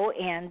 you know,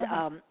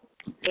 and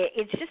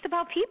it's just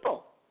about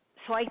people.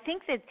 So I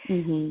think that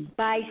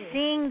by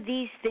seeing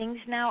these things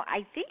now,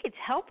 I think it's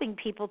helping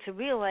people to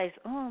realize,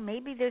 oh,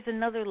 maybe there's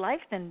another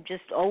life than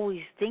just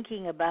always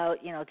thinking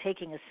about, you know,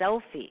 taking a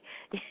selfie.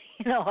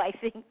 You know, I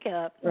think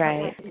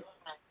right.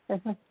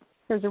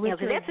 There's a you know,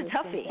 'cause that's a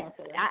toughie.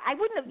 I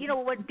wouldn't have, you know,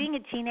 what, being a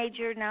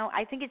teenager now,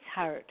 I think it's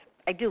hard.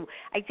 I do.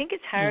 I think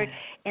it's hard,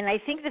 and I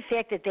think the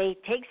fact that they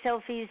take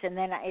selfies, and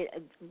then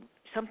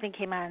something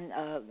came on,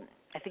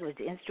 I think it was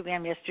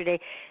Instagram yesterday,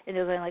 and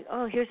they were going like,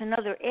 oh, here's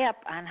another app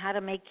on how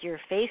to make your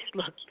face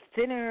look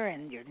thinner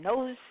and your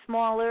nose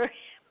smaller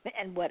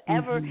and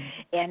whatever.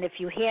 And if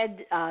you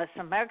had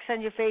some marks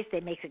on your face, they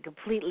make it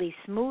completely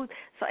smooth.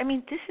 So, I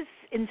mean,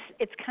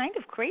 it's kind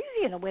of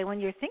crazy in a way when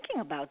you're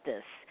thinking about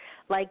this.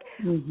 Like,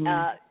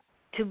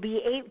 to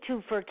be able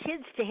to, for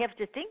kids to have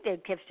to think they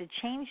have to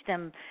change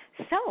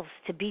themselves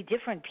to be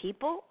different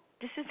people,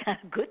 this is not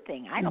a good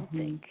thing, I don't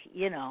think,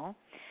 you know.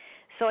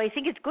 So I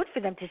think it's good for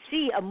them to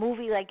see a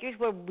movie like yours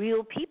where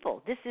real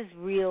people, this is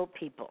real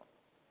people.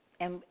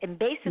 And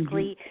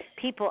basically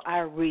people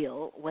are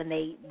real when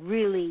they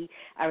really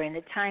are in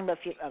a time of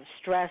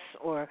stress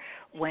or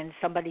when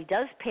somebody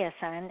does pass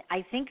on.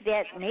 I think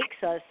that makes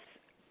us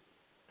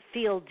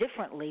feel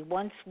differently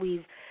once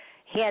we've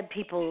had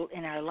people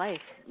in our life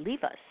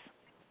leave us.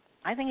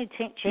 I think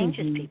it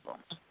changes people.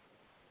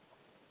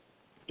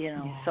 You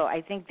know, so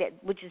I think that,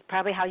 which is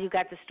probably how you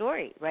got the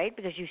story, right?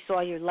 Because you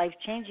saw your life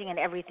changing and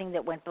everything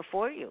that went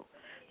before you,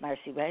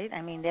 Marcy, right?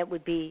 I mean, that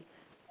would be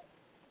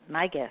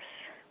my guess.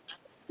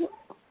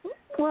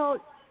 Well,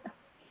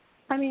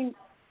 I mean,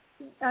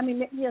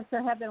 yes,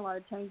 there have been a lot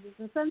of changes,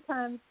 and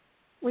sometimes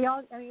we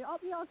all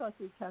go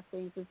through tough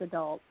things as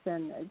adults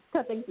and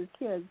tough things as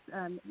kids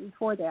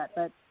before that.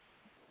 But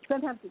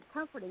sometimes it's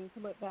comforting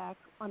to look back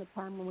on a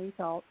time when we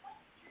felt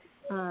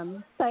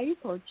safe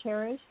or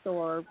cherished,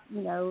 or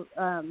knew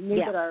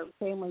that our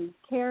family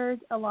cared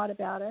a lot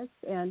about us,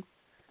 and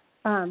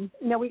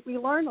we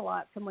learn a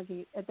lot from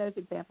looking at those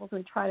examples, and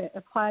we try to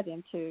apply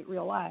them to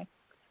real life.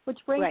 Which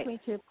brings me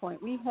to a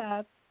point. We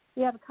have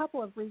a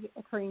couple of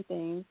recurring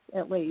themes,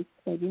 at least,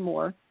 maybe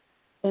more,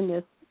 in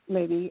this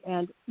movie,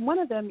 and one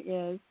of them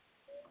is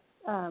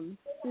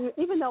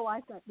even though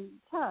life might be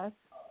tough,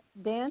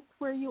 dance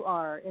where you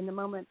are in the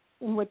moment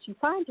in which you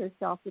find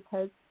yourself,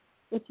 because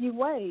if you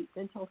wait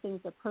until things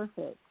are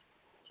perfect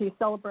to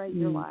celebrate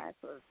your life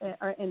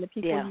and the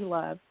people you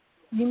love,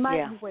 you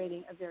might be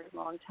waiting a very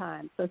long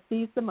time. So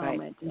seize the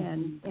moment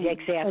and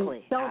exactly.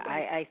 And celebrate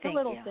I think the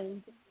little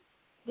things.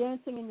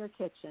 Dancing in your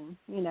kitchen,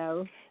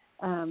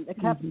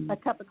 a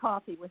cup of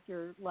coffee with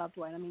your loved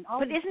one. I mean, all.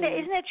 But isn't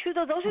that true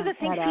though? Those are the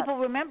things people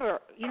remember.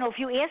 You know, if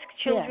you ask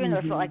children,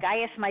 or like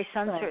I ask my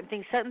son certain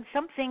things,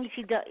 some things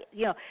he does,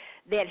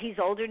 that he's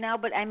older now.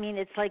 But I mean,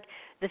 it's like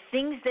the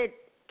things that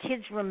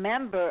kids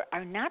remember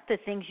are not the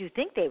things you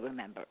think they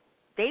remember.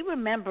 They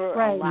remember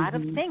a lot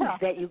of things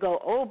that you go,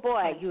 oh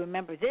boy, you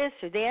remember this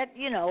or that.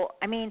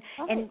 I mean,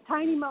 and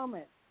tiny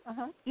moments.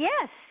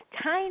 Yes,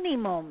 tiny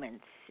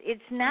moments.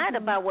 It's not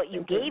about what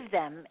you gave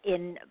them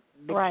in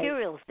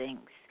material things.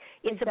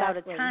 It's about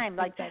a time,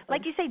 like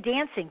you say,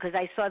 dancing. Because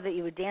I saw that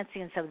you were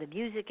dancing in some of the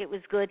music. It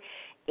was good,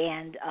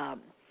 and I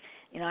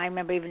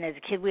remember even as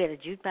a kid we had a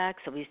jukebox,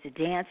 so we used to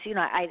dance.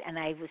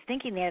 I was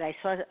thinking that I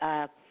saw.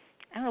 I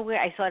don't know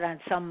where I saw it on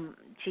some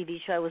TV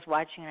show I was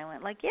watching, and I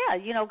went like,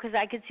 because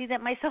I could see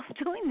that myself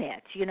doing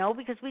that,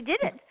 because we did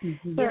it.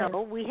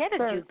 We had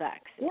a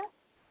jukebox. Yeah.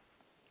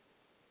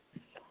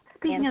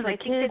 Speaking of the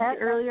kids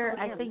earlier,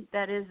 I think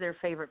that is their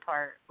favorite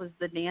part, was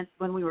the dance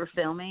when we were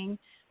filming.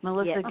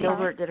 Melissa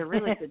Gilbert did a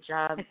really good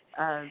job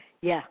of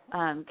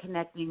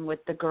connecting with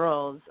the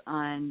girls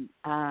on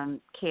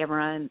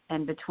camera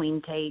and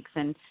between takes,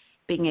 and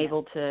being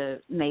able to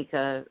make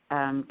a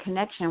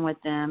connection with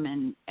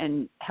them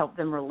and help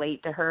them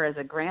relate to her as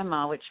a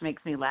grandma, which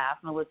makes me laugh.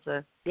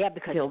 Melissa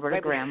Gilbert, a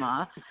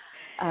grandma.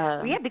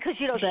 Because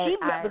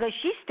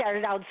she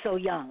started out so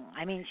young.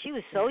 I mean, she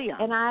was so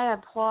young. And I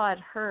applaud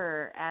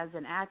her as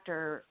an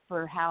actor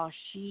for how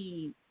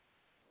she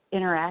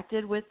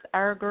interacted with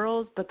our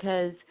girls,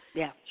 because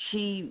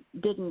she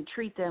didn't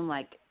treat them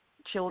like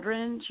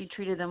children. She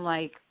treated them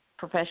like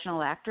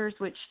professional actors,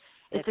 which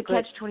it's a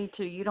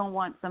catch-22. You don't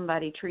want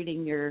somebody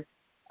treating your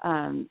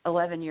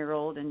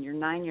 11-year-old and your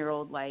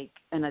 9-year-old like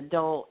an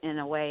adult in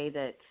a way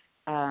that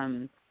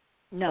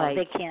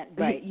they can't.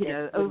 Right,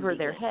 over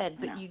their head.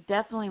 But you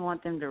definitely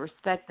want them to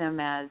respect them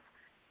as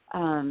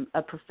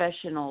a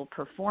professional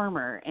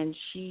performer, and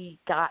she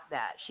got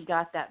that. She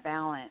got that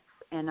balance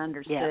and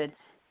understood.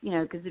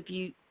 Because if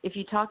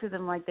you talk to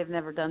them like they've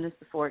never done this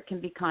before, it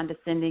can be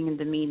condescending and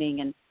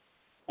demeaning,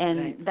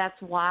 and that's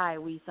why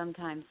we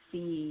sometimes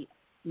see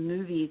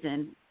movies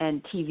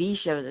and TV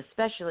shows,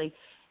 especially,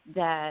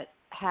 that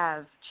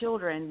have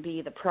children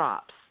be the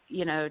props.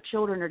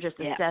 Children are just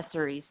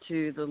accessories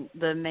to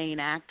the main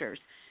actors.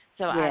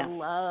 So I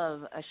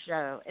love a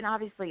show, and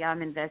obviously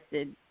I'm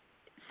invested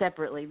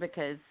separately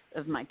because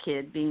of my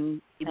kid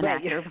being an Right,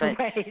 actor, but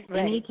right.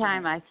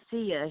 anytime I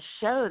see a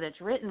show that's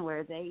written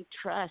where they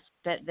trust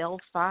that they'll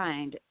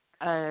find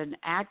an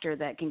actor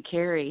that can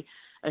carry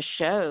a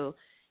show,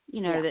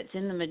 that's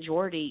in the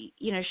majority,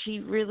 she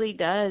really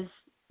does.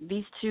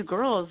 These two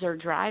girls are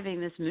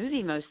driving this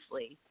movie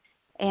mostly.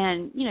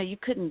 And, you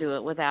couldn't do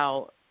it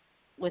without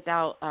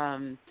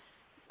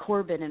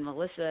Corbin and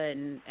Melissa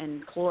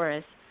and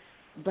Cloris.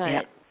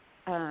 But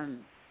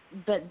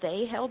but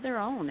they held their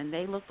own, and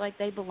they looked like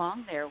they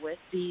belonged there with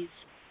these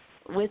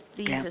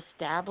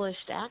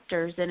established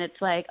actors. And it's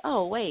like,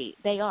 oh wait,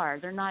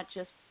 they're not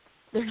just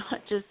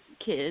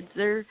kids.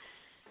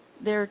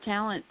 They're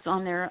talents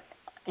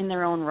in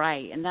their own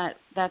right, and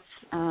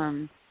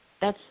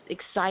that's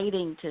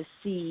exciting to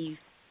see.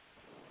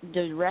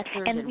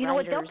 Directors and you know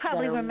what? They'll writers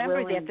probably that are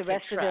remember willing that the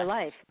rest to of their trust.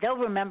 life. They'll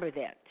remember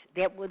that.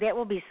 That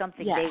will be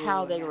something they will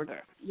how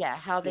remember.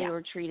 how they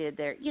were treated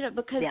there.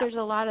 Because there's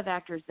a lot of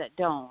actors that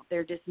don't.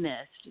 They're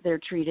dismissed. They're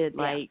treated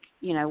like,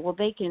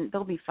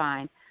 they'll be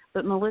fine.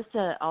 But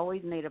Melissa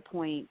always made a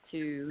point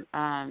to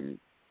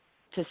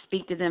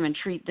speak to them and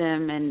treat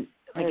them and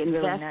invest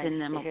really nice in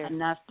them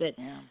enough that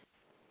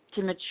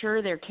to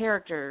mature their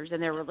characters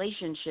and their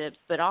relationships,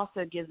 but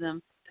also give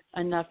them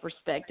enough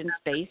respect and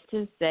space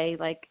to say,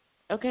 like,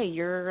 okay,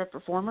 you're a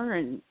performer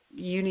and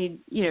you need,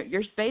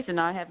 your space and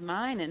I have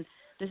mine, and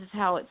this is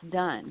how it's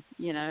done,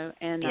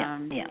 and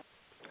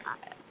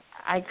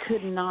I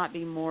could not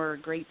be more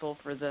grateful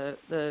for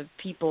the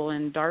people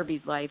in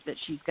Darby's life that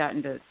she's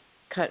gotten to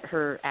cut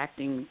her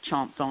acting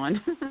chomps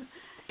on.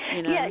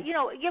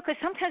 Because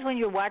sometimes when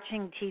you're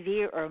watching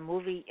TV or a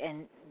movie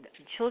and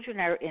children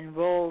are in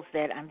roles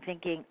that I'm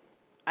thinking,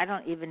 I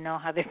don't even know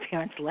how their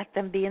parents let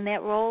them be in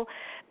that role,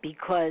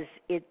 because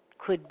it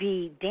could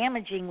be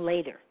damaging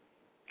later,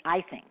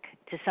 I think,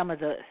 to some of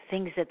the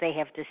things that they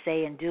have to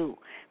say and do.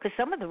 Because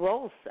some of the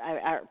roles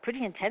are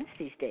pretty intense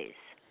these days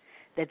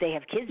that they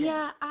have kids in.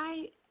 Yeah,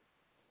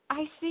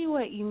 I see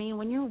what you mean.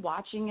 When you're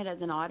watching it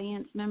as an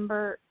audience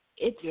member,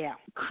 it's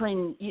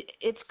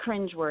it's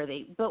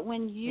cringeworthy. But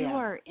when you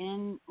are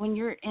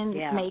you're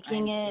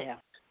making it,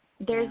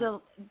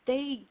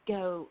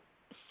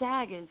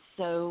 SAG is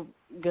so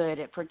good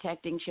at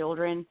protecting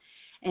children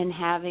and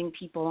having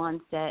people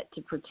on set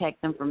to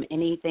protect them from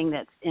anything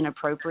that's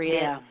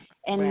inappropriate. Yeah.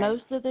 And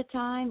most of the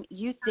time,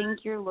 you think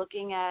you're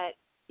looking at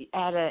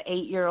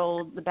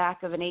the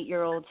back of an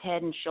 8-year-old's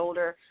head and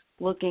shoulder,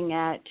 looking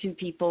at two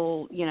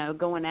people,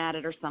 going at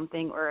it or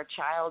something, or a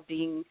child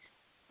being,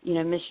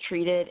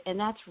 mistreated. And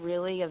that's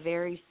really a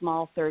very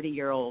small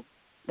 30-year-old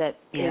that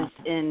is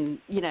in,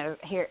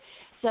 here.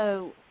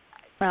 So.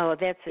 Oh,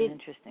 that's an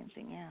interesting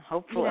thing. Yeah.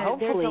 Hopefully,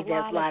 there's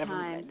a lot of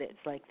them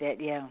that's like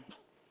that. Yeah.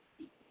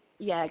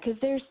 Yeah, because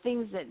there's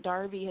things that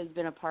Darby has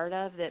been a part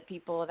of that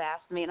people have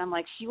asked me, and I'm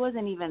like, she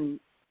wasn't even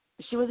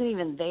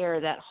there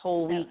that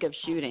whole week of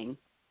shooting,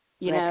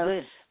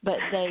 Good. But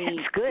that's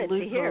good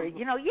to hear.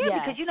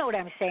 Because you know what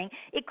I'm saying.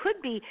 It could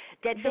be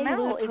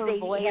detrimental if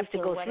they have to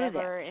go through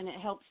that, and it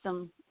helps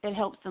them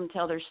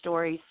tell their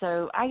story.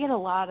 So I get a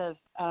lot of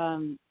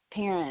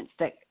parents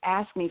that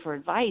ask me for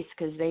advice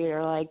because they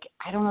are like,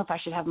 I don't know if I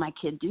should have my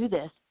kid do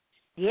this.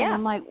 Yeah. And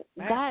I'm like,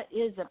 that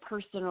is a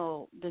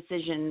personal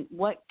decision.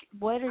 What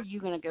are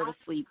you going to go to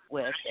sleep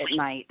with at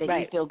night that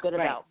you feel good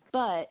about?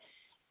 But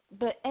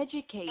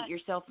educate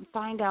yourself and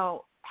find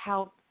out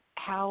how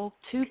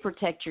to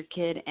protect your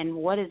kid and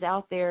what is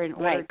out there in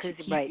order to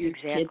keep your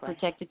kid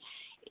protected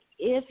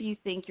if you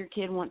think your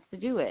kid wants to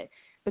do it.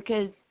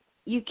 Because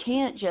you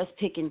can't just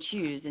pick and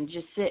choose and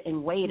just sit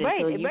and wait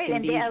until you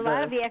can be a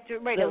lot of the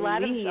actors, a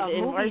lot lead of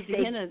in Marcy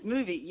Henna's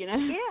movie,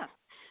 Yeah.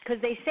 Because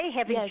they say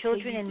having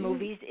children in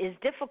movies is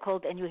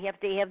difficult, and you have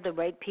to have the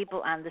right people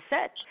on the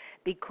set.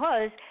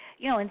 Because,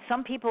 and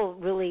some people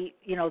really,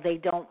 they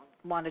don't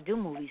want to do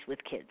movies with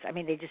kids. I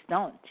mean, they just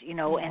don't,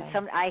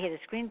 And I had a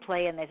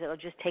screenplay, and they said,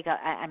 just take out.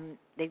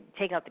 They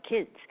take out the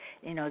kids.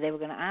 They were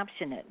going to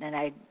option it, and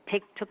I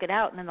took it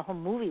out, and then the whole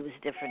movie was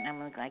different.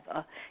 And I'm like,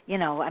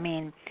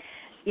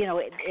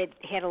 it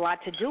had a lot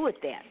to do with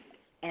that.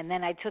 And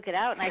then I took it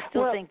out, and I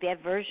still think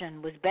that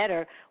version was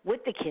better with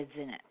the kids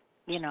in it.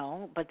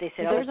 But they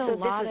said, this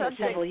was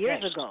several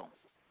years ago.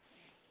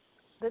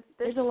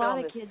 There's a lot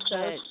of kids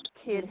so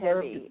kid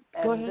heavy.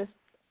 And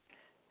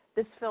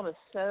this film is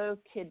so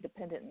kid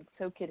dependent and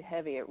so kid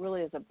heavy. It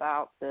really is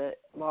about the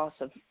loss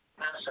of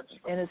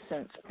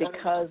innocence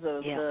because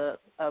of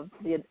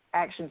the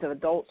actions of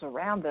adults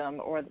around them,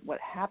 or what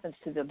happens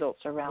to the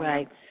adults around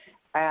them.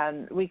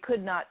 And we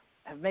could not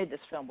have made this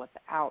film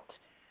without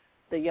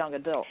the young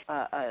adult.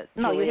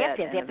 No, you have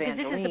to, because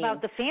this is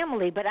about the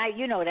family. But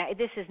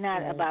this is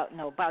not about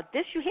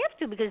this. You have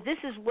to, because this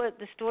is what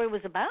the story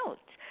was about.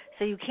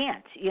 So you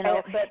can't,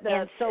 But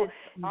it's also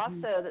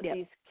that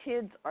these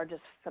kids are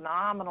just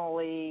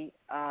phenomenally.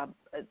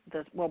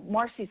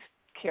 Marcy's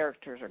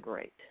characters are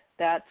great.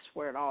 That's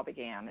where it all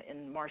began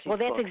in Marcy's book.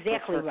 Well, that's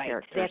exactly right.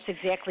 Characters. That's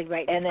exactly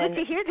right. And it's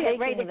good to hear that,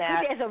 right? It's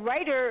good as a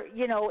writer,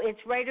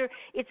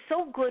 it's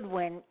so good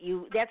when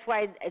you. That's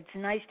why it's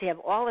nice to have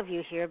all of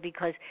you here,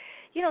 because,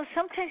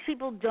 sometimes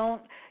people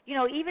don't,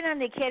 even on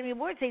the Academy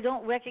Awards, they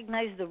don't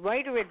recognize the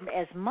writer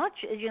as much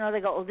as, they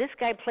go, oh, this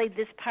guy played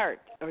this part,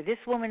 or this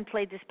woman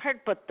played this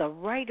part, but the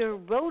writer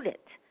wrote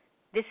it.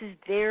 This is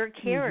their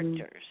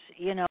characters,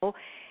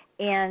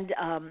 and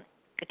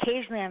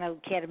occasionally on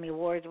Academy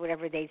Awards or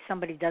whatever,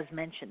 somebody does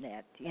mention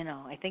that.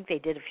 I think they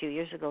did a few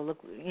years ago.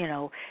 Look,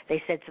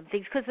 they said some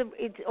things because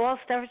it all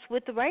starts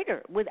with the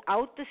writer.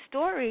 Without the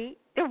story,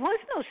 there was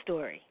no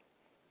story.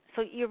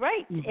 So you're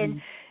right,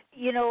 and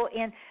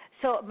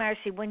so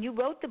Marcy, when you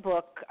wrote the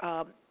book,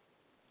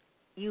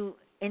 you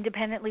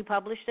independently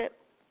published it?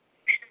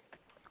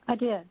 I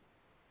did.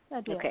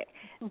 Okay.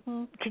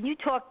 Can you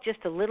talk just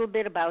a little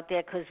bit about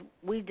that, because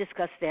we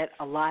discussed that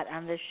a lot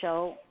on this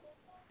show.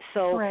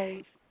 So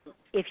right.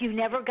 If you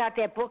never got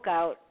that book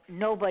out,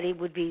 nobody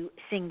would be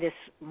seeing this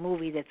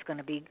movie that's going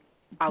to be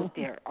out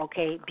there,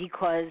 okay?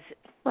 Because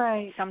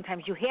right.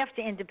 sometimes you have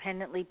to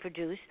independently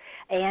produce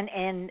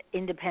and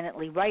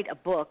independently write a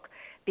book,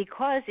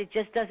 because it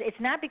just does. It's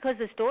not because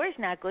the story's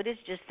not good. It's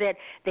just that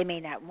they may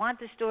not want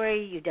the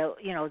story.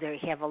 They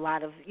have a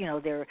lot of,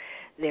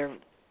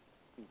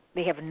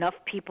 they have enough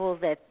people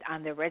that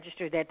on their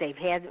register that they've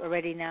had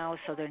already now,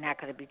 so they're not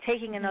going to be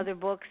taking another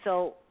book.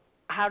 So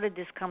how did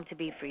this come to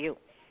be for you?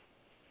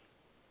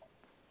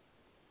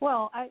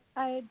 Well,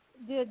 I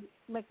did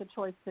make the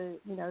choice to,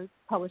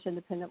 publish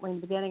independently in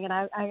the beginning, and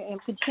I am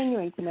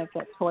continuing to make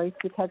that choice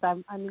because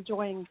I'm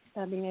enjoying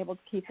being able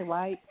to keep the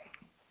rights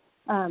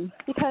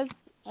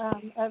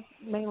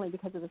mainly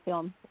because of the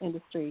film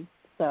industry.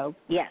 So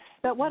yes.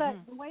 But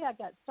the way I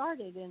got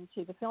started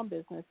into the film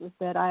business was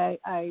that I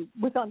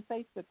was on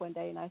Facebook one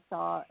day and I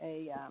saw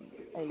a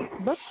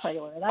book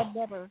trailer, and I'd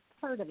never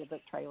heard of a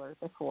book trailer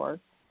before.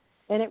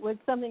 And it was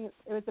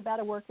about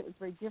a work that was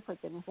very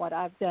different than what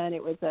I've done.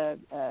 It was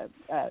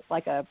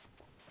like a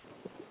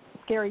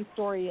scary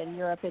story in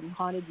Europe in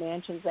haunted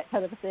mansions, that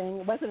kind of a thing.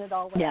 It wasn't at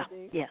all what I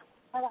do. Yeah.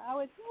 But I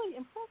was really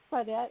impressed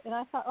by that, and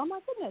I thought, oh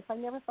my goodness, I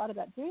never thought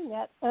about doing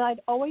that. And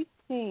I'd always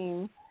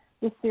seen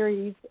this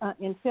series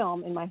in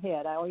film in my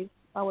head. I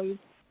always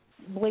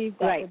believed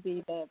that would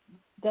be the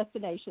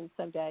destination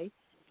someday.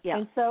 Yeah.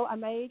 And so I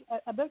made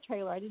a book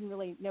trailer. I didn't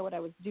really know what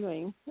I was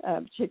doing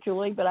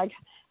particularly, but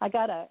I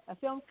got a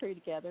film crew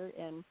together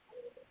and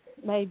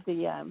made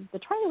the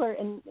trailer.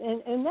 And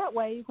in that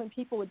way, when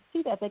people would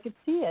see that, they could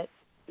see it,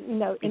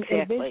 in a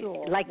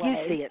visual like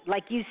way.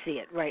 Like you see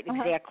it, right?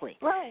 Exactly.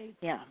 Right.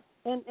 Yeah.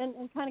 And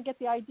kind of get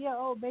the idea.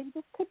 Oh, maybe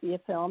this could be a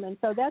film. And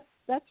so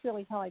that's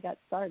really how I got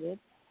started.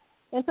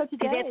 And so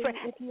today,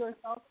 if you are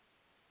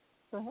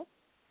go ahead.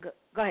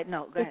 Go ahead.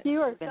 No, go ahead. If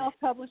you are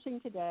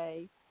self-publishing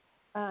today,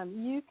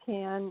 you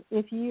can,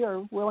 if you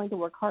are willing to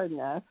work hard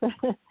enough,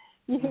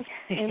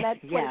 and that's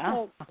takes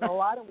a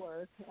lot of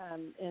work,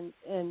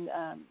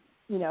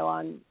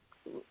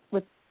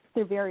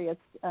 through various,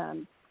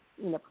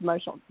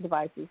 promotional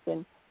devices,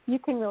 then you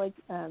can really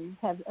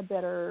have a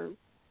better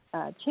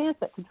chance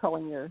at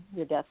controlling your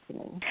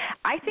destiny.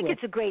 I think it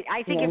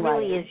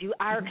really is. You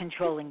are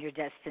controlling your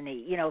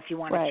destiny. If you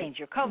want to change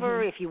your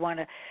cover, if you want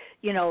to,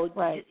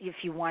 if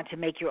you want to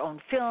make your own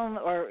film,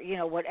 or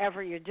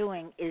whatever you're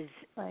doing,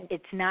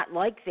 it's not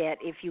like that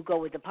if you go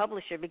with the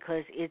publisher,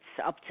 because it's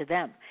up to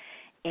them.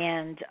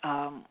 And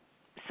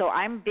so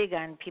I'm big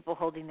on people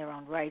holding their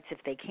own rights if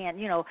they can.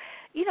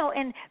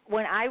 And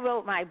when I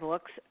wrote my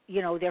books,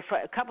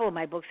 a couple of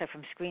my books are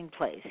from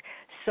screenplays.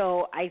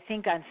 So I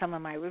think on some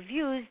of my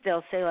reviews,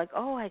 they'll say like,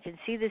 "Oh, I can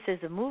see this as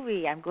a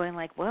movie." I'm going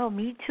like, "Well,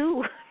 me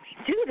too."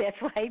 That's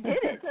why I did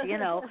it,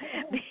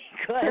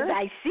 because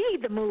I see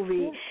the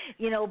movie,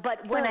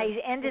 but when I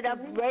ended up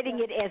writing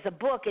it as a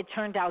book, it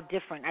turned out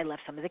different. I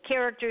left some of the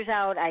characters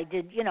out. I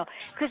did,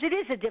 because it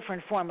is a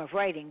different form of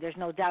writing. There's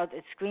no doubt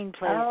it's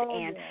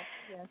screenplays,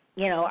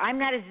 I'm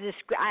not as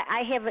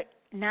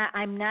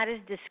I'm not as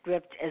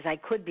descript as I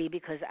could be,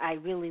 because I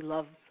really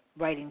love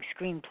writing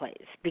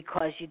screenplays,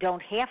 because you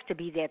don't have to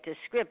be that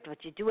descript,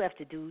 but you do have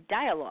to do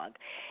dialogue.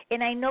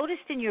 And I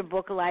noticed in your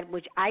book a lot,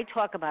 which I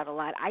talk about a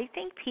lot, I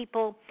think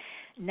people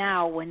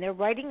now, when they're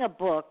writing a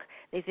book,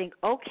 they think,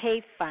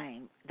 okay,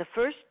 fine, the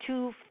first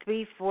 2,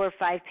 3, 4,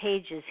 5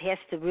 pages has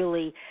to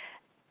really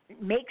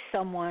make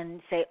someone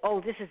say,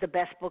 oh, this is the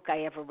best book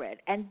I ever read.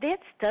 And that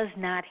does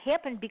not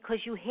happen, because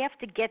you have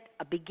to get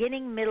a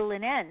beginning, middle,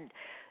 and end.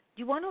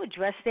 Do you want to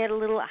address that a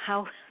little?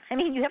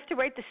 You have to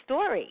write the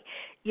story,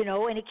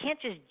 and it can't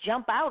just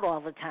jump out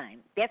all the time.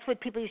 That's what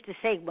people used to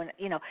say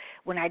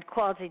when I'd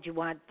call, said, you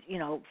want,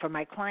 for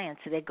my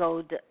clients, so they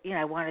go,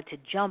 I want it to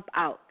jump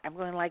out. I'm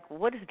going like, well,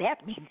 what does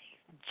that mean,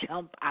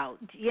 jump out?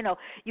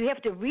 You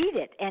have to read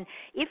it. And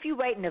if you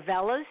write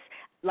novellas,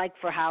 like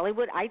for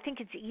Hollywood, I think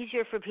it's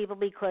easier for people,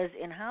 because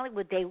in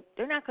Hollywood,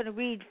 they're not going to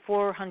read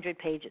 400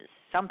 pages.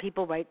 Some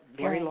people write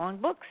very long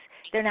books.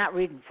 They're not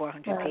reading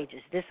 400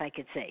 pages. This I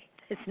could say.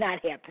 It's not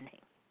happening.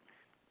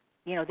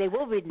 They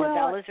will read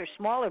novellas or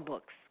smaller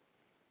books.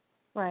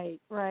 Right.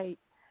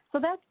 So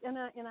that's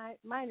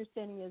my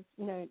understanding is,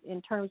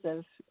 in terms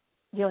of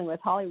dealing with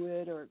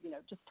Hollywood, or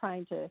just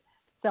trying to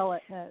sell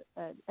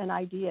an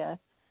idea,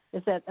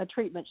 is that a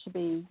treatment should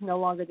be no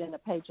longer than a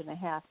page and a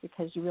half,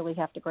 because you really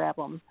have to grab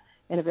them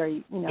in a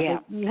very,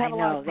 you have a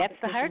lot of that's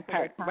the hard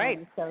part,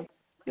 right? So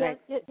yeah,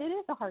 it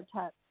is a hard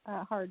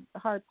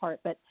part.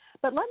 But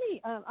let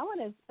me, I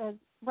want to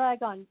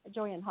brag on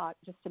Joanne Hawk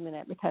just a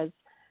minute, because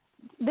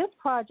this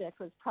project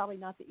was probably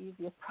not the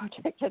easiest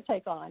project to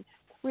take on.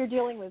 We were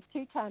dealing with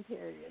 2 time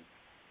periods,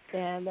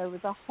 and there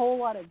was a whole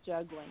lot of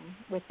juggling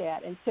with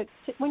that. And so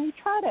when you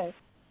try to,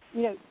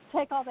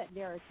 take all that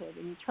narrative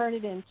and you turn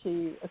it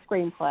into a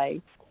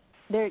screenplay,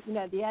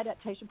 the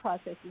adaptation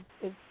process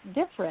is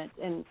different,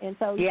 and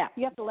so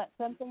you have to let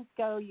some things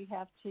go. You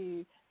have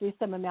to do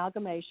some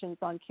amalgamations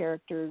on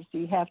characters.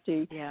 You have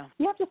to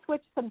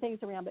switch some things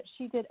around. But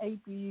she did a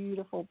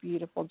beautiful,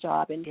 beautiful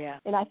job, and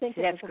I think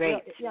that's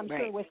great. I'm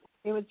sure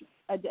it was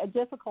a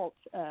difficult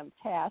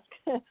task,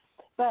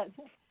 but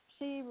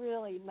she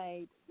really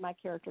made my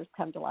characters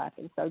come to life.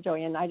 And so,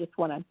 Joanne, I just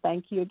want to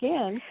thank you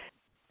again.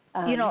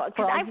 Because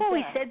I've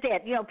always said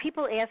that,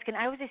 people ask, and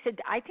I always said,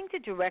 I think the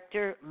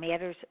director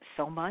matters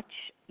so much,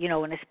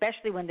 and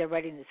especially when they're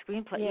writing the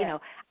screenplay,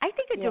 I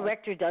think a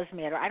director does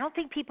matter. I don't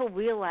think people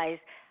realize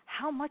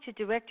how much a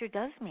director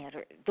does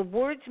matter. The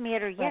words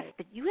matter, yes,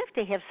 but you have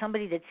to have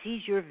somebody that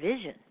sees your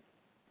vision.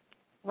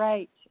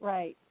 Right.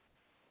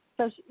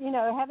 So,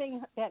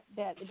 having that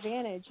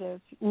advantage of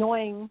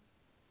knowing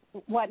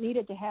what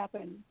needed to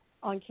happen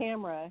on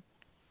camera,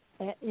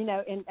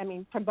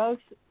 from both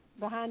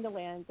behind the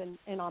lens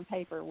and on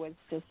paper was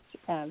just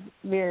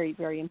very,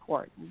 very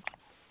important.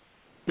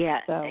 Yeah,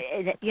 so.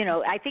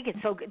 I think it's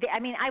so good. I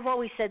mean, I've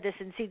always said this,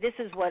 and see, this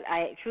is what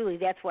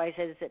that's why I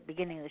said this at the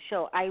beginning of the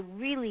show. I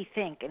really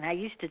think, and I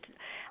used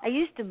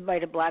to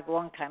write a blog a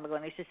long time ago,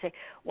 and I used to say,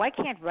 why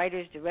can't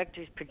writers,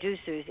 directors,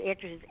 producers,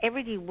 actors,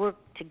 everybody work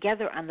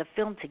together on the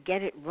film to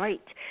get it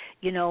right,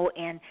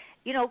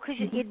 because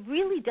it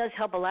really does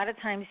help. A lot of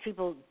times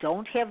people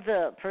don't have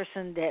the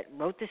person that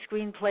wrote the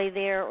screenplay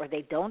there, or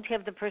they don't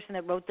have the person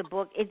that wrote the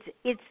book.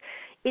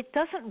 It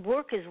doesn't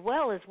work as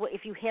well as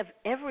if you have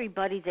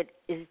everybody that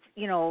is,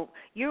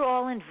 you're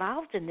all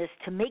involved in this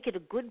to make it a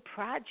good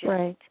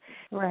project.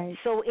 Right.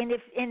 So,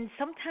 and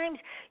sometimes,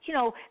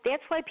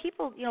 that's why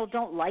people,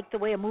 don't like the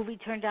way a movie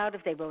turned out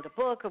if they wrote a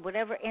book or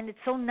whatever. And it's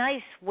so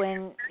nice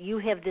when you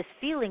have this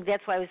feeling.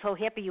 That's why I was so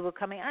happy you were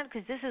coming on,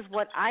 because this is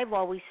what I've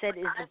always said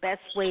is the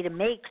best way to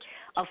make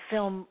a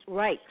film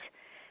right.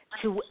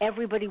 To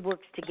everybody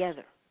works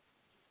together.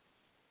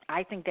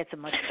 I think that's a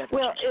much better.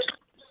 Well,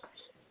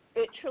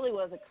 it truly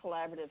was a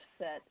collaborative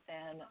set,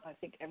 and I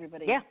think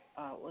everybody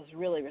was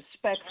really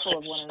respectful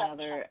of one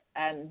another,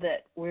 and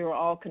that we were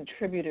all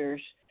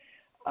contributors.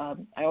 I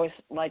always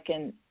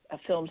liken a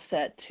film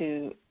set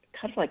to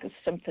kind of like a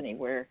symphony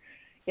where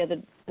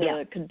the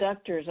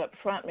conductor's up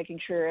front making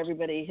sure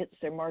everybody hits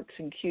their marks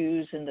and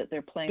cues and that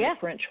they're playing the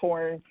French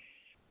horn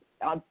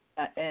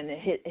and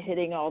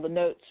hitting all the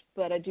notes.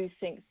 But I do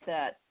think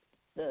that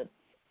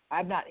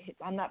I'm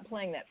not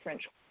playing that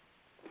French horn.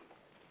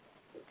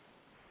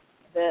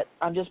 That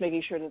I'm just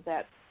making sure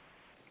that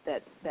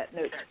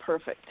note's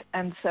perfect.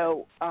 And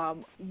so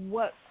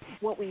what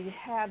we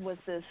had was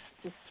this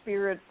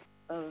spirit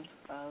of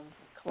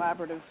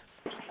collaborative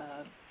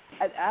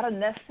out of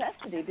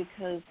necessity,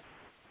 because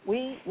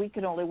we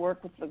could only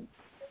work with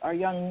our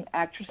young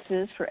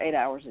actresses for 8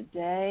 hours a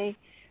day.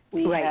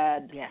 We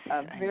had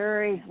a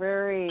very,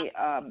 very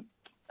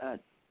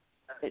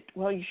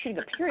you're shooting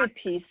a period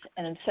piece,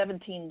 and in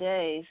 17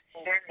 days,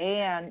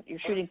 and you're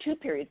shooting 2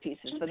 period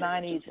pieces, the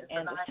 90s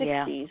and the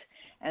 60s,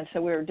 and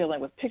so we're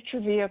dealing with picture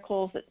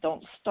vehicles that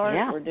don't start.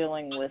 We're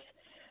dealing with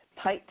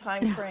tight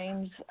time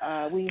frames.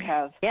 We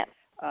have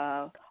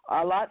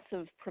lots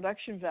of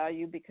production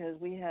value because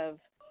we have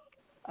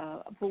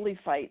bully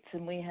fights,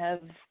 and we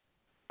have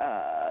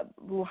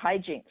little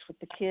hijinks with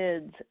the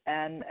kids,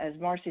 and as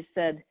Marcy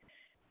said,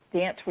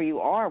 dance where you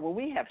are. Well,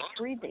 we have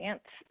 3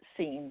 dance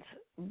scenes,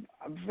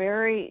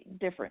 very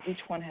different. Each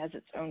one has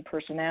its own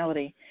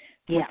personality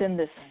within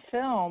this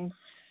film,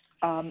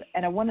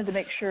 and I wanted to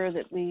make sure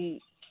that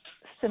we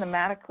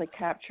cinematically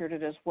captured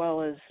it as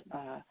well as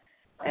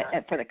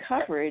for the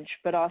coverage,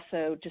 but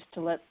also just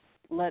to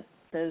let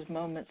those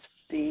moments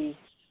be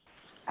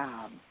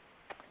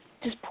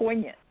just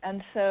poignant.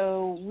 And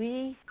so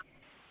we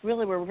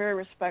really were very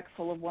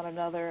respectful of one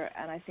another,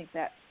 and I think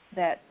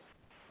that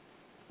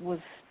was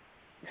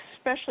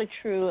especially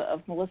true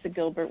of Melissa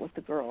Gilbert with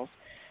the girls.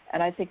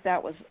 And I think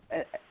that was,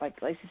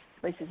 like Lacey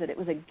said, it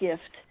was a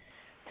gift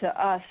to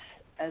us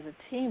as a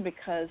team,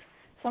 because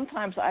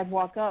sometimes I'd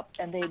walk up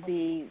and they'd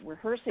be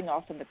rehearsing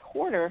off in the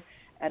corner,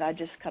 and I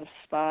just kind of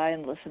spy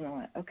and listen and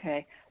went,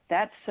 okay,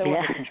 that's so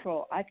under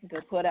control. I can go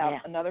put out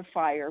another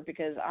fire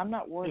because I'm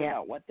not worried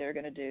about what they're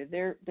going to do.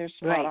 They're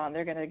spot on.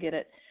 They're going to get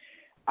it.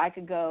 I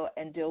could go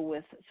and deal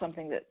with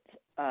something that's,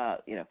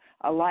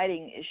 a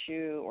lighting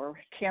issue or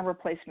camera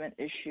placement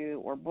issue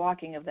or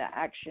blocking of the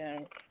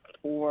action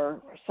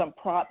or some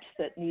props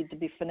that need to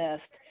be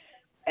finessed,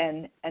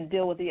 and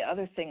deal with the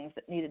other things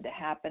that needed to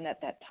happen at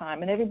that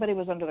time. And everybody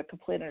was under the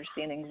complete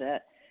understanding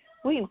that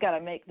we've got to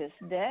make this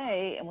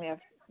day, and we have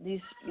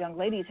these young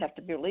ladies have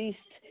to be released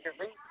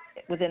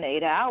within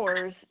 8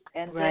 hours,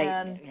 and Right.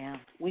 then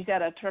we got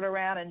to turn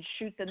around and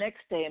shoot the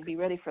next day and be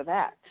ready for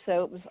that.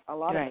 So it was a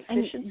lot of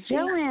efficiency.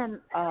 And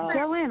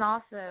Joanne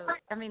also,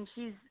 I mean,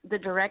 she's the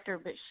director,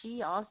 but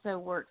she also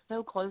works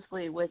so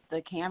closely with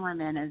the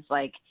cameraman as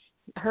like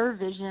her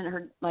vision,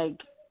 her like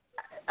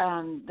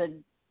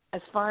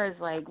as far as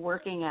like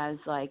working as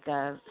like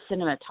a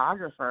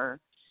cinematographer,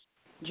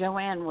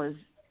 Joanne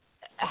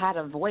had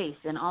a voice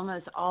in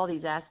almost all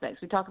these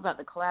aspects. We talk about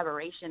the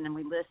collaboration and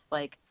we list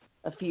like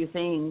a few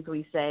things.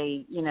 We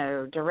say, you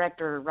know,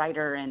 director,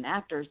 writer, and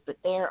actors, but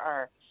there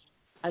are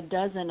a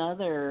dozen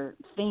other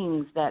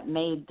things that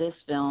made this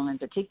film in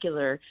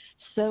particular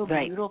so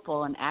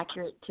beautiful and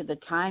accurate to the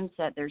time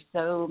set. There's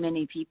so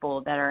many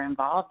people that are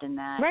involved in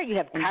that. Right, you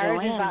have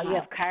cars involved. You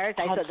have cars.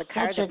 I saw the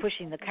car, they're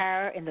pushing the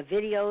car in the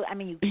video. I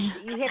mean,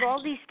 you had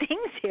all these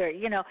things here,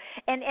 you know.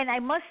 And I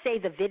must say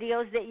the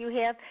videos that you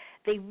have,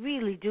 they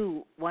really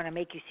do want to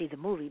make you see the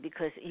movie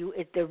because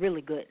they're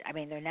really good. I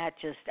mean, they're not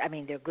just, I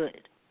mean, they're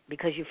good.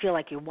 Because you feel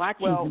like you're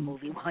watching the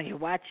movie while you're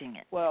watching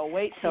it. Well,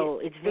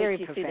 it's very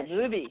professional. See the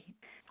movie.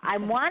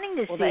 I'm wanting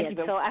to see it,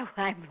 so I'm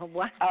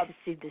wanting to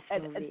see this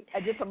movie.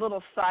 Just a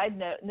little side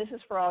note, and this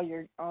is for all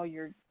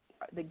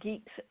the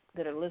geeks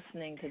that are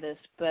listening to this.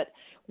 But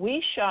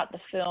we shot the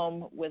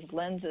film with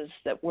lenses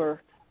that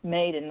were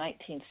made in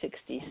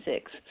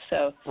 1966.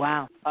 So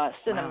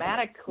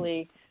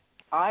cinematically,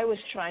 I was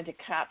trying to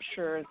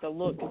capture the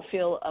look and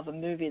feel of a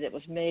movie that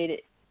was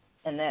made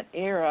in that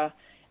era,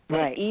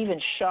 and even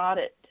shot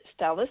it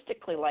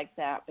stylistically like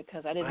that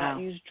because I did not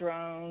use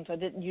drones, I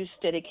didn't use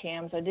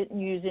Steadicams, I didn't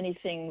use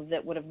anything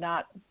that would have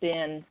not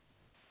been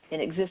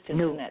in existence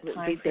in that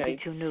time period.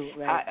 Too new,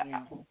 right?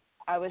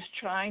 I was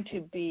trying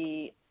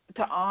to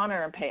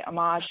honor and pay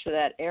homage to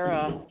that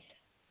era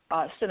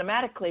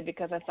cinematically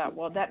because I thought,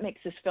 well, that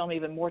makes this film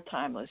even more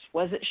timeless.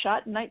 Was it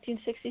shot in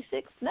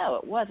 1966? No,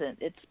 it wasn't.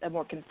 It's a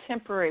more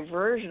contemporary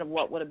version of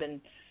what would have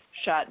been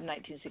shot in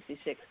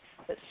 1966,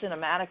 but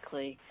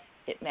cinematically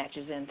it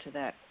matches into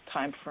that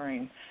time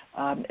frame.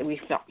 We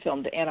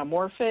filmed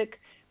anamorphic.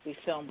 We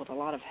filmed with a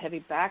lot of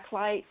heavy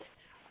backlight.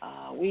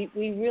 We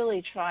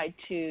really tried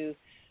to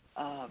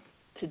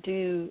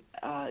do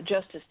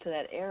justice to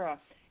that era.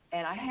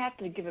 And I have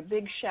to give a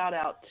big shout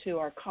out to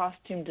our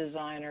costume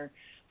designer,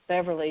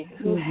 Beverly,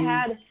 who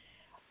had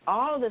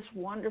all of this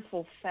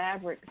wonderful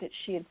fabric that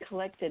she had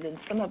collected, and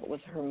some of it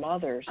was her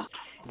mother's.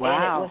 Wow.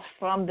 And it was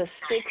from the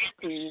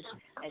 60s,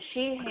 and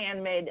she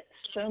handmade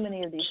so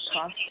many of these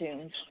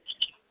costumes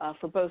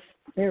for both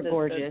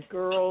the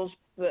girls,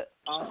 but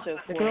also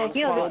for the girls.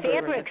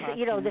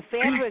 The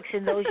fabrics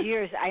in those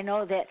years. I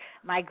know that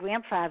my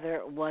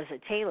grandfather was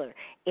a tailor,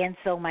 and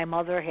so my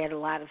mother had a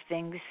lot of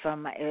things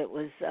from. It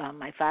was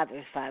my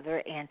father's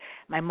father, and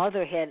my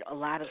mother had a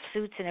lot of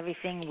suits and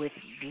everything with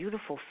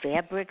beautiful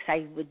fabrics.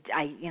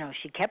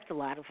 She kept a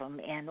lot of them,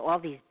 and all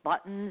these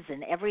buttons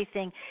and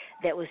everything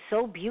that was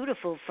so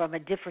beautiful from a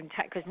different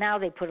time. Because now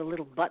they put a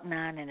little button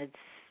on, and it's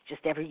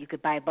just you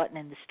could buy a button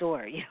in the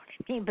store, you know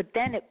what I mean? But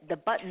then the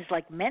buttons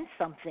like meant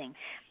something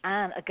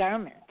on a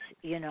garment,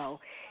 you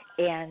know,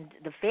 and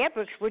the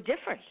fabrics were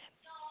different,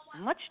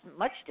 much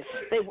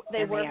different.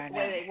 They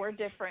were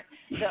different.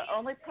 The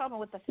only problem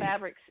with the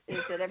fabrics is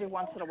that every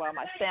once in a while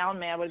my sound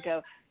man would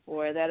go,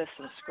 "Boy, that is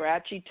some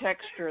scratchy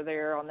texture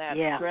there on that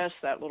dress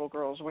that little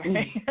girl's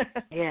wearing."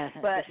 Yeah,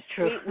 but that's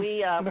true.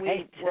 We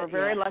were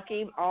very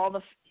lucky.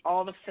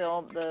 All the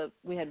film,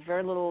 we had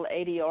very little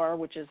ADR,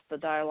 which is the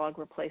dialogue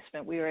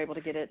replacement. We were able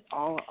to get it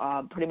all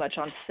pretty much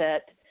on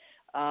set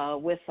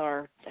with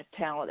our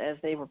talent as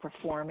they were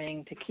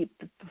performing to keep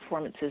the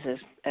performances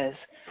as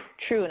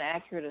true and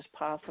accurate as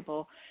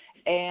possible.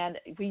 And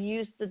we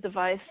used the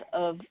device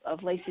of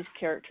Lacey's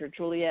character,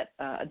 Juliet,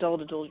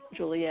 adult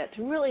Juliet,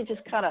 to really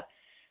just kind of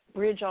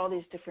bridge all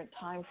these different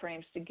time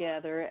frames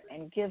together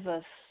and give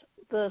us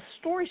the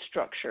story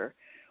structure,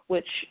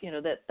 which, you know,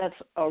 that's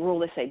a rule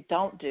they say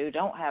don't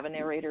have a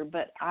narrator.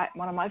 But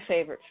one of my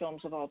favorite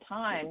films of all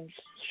time,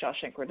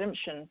 Shawshank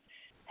Redemption,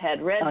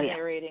 had Red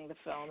narrating the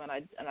film, and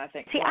I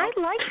think. See, I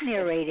like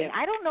narrating.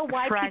 I don't know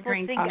why people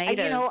think. Tomatoes.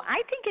 You know,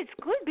 I think it's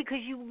good because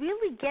you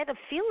really get a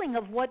feeling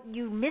of what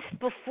you missed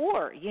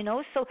before. You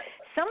know, so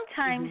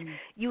sometimes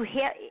you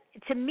have.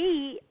 To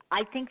me,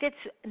 I think that's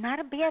not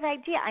a bad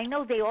idea. I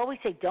know they always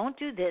say don't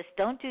do this,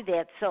 don't do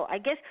that. So I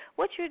guess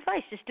what's your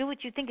advice? Just do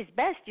what you think is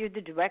best. You're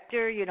the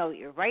director. You know,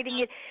 you're writing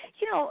it.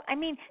 You know, I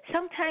mean,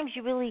 sometimes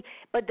you really.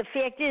 But the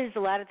fact is, a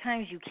lot of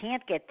times you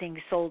can't get things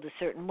sold a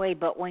certain way.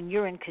 But when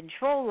you're in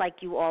control, like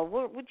you all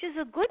were, which is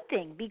a good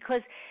thing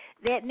because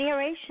that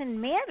narration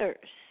matters.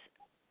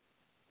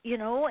 You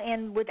know,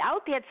 and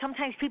without that,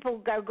 sometimes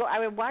people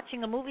are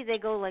watching a movie. They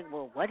go like,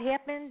 "Well, what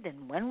happened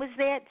and when was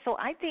that?" So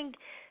I think.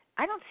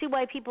 I don't see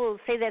why people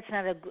say that's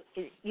not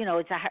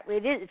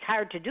it's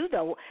hard to do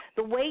though.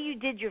 The way you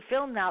did your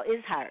film now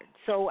is hard.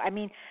 So I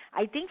mean,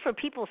 I think for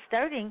people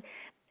starting,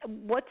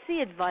 what's the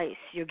advice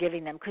you're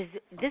giving them? Because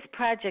this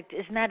project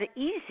is not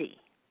easy.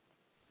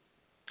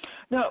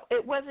 No,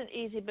 it wasn't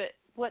easy, but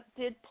what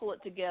did pull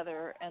it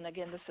together, and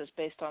again, this is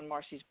based on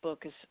Marcy's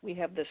book, is we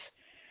have this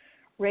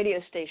radio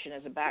station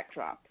as a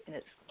backdrop, and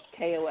it's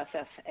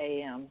KOFF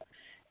AM,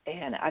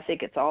 and I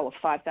think it's all of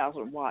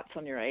 5,000 watts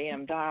on your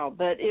AM dial,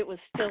 but it was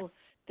still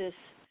this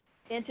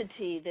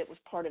entity that was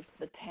part of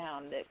the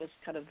town, that was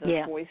kind of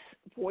the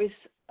voice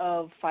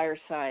of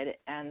Fireside.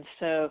 And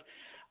so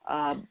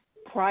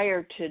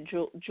prior to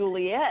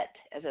Juliet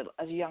as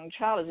a young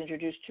child is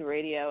introduced to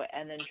radio,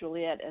 and then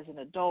Juliet as an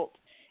adult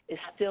is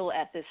still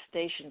at this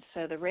station.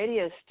 So the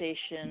radio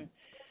station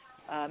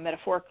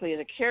metaphorically is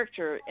a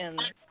character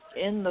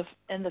in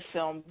the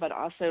film, but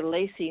also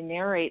Lacey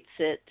narrates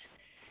it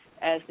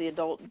as the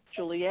adult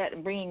Juliet,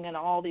 and bringing in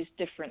all these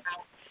different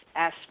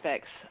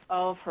aspects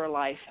of her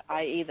life,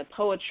 i.e. the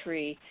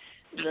poetry,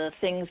 the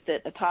things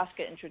that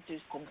Itasca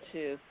introduced them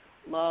to,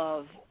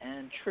 love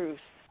and truth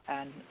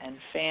and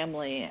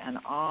family and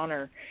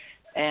honor.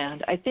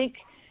 And I think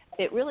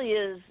it really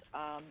is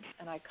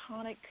an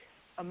iconic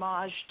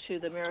homage to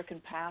the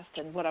American past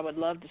and what I would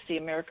love to see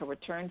America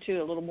return to,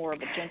 a little more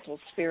of a gentle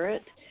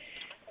spirit.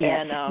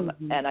 Yes.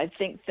 And I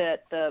think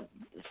that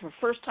for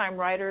first-time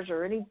writers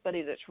or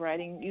anybody that's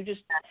writing,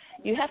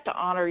 you have to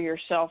honor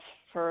yourself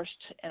first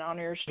and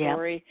honor your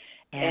story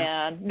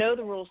and know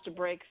the rules to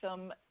break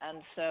them.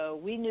 And so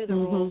we knew the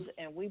rules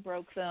and we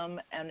broke them,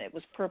 and it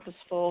was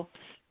purposeful.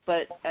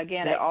 But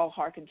again, it all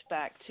harkens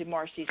back to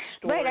Marcy's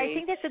story. Right, I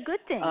think that's a good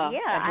thing.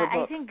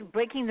 I think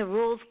breaking the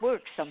rules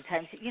works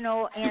sometimes,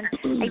 and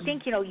I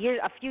think,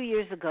 a few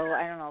years ago,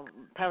 I don't know,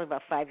 probably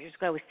about 5 years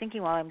ago, I was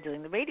thinking while I'm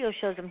doing the radio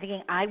shows, I'm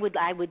thinking I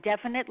would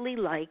definitely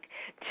like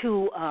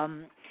to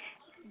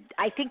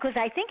I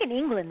think in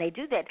England they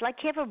do that, like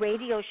have a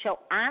radio show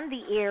on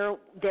the air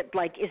that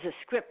like is a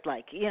script,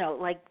 like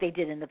they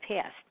did in the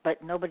past.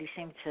 But nobody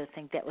seemed to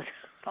think that was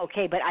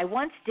okay. But I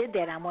once did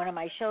that on one of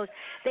my shows.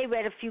 They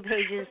read a few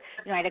pages.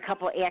 I had a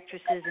couple of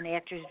actresses and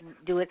actors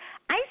do it.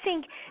 I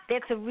think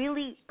that's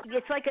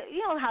it's like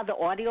how the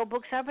audio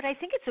books are, but I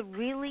think it's a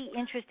really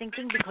interesting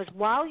thing because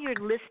while you're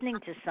listening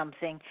to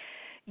something,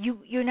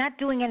 you're not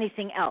doing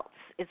anything else.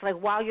 It's like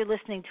while you're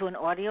listening to an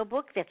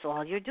audiobook, that's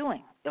all you're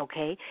doing,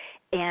 okay?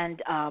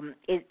 And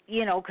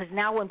because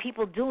now when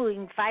people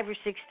doing 5 or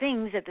 6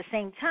 things at the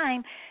same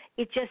time,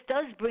 it just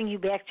does bring you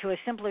back to a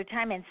simpler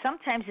time. And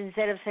sometimes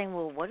instead of saying,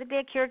 well, what did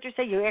that character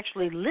say, you're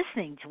actually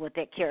listening to what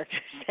that character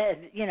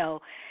said,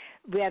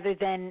 rather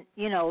than,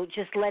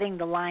 just letting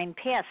the line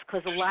pass.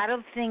 Because a lot of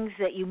things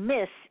that you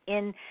miss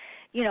in,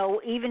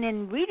 even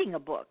in reading a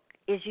book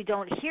is you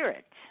don't hear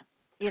it.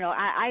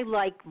 I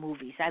like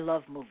movies. I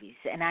love movies.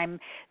 And I'm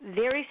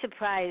very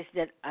surprised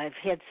that I've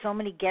had so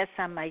many guests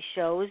on my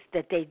shows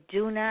that they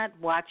do not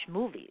watch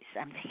movies.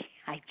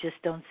 I just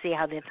don't see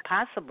how that's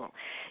possible.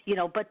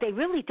 But they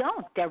really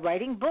don't. They're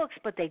writing books,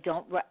 but they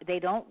don't.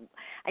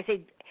 I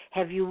say,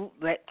 have you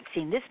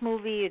seen this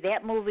movie or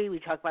that movie? We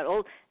talk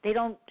about they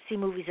don't see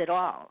movies at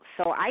all.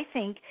 So I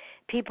think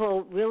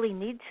people really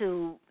need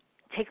to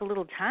take a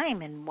little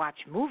time and watch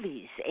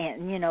movies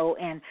and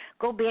and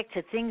go back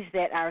to things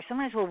that are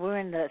sometimes when we're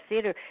in the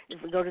theater,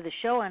 if we go to the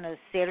show on a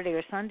Saturday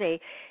or Sunday,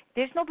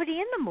 there's nobody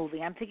in the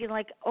movie. I'm thinking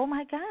like, oh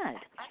my God,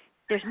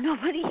 there's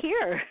nobody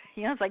here.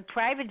 It's like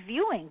private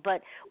viewing,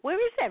 but where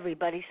is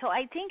everybody? So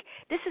I think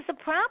this is a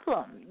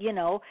problem,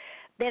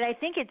 that I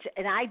think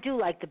and I do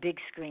like the big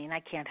screen.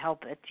 I can't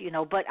help it,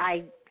 but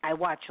I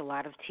watch a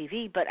lot of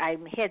TV, but I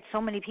had so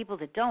many people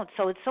that don't.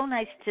 So it's so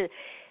nice to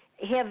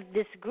have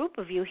this group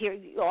of you here,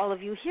 all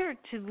of you here,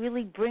 to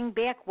really bring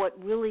back what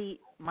really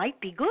might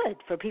be good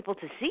for people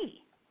to see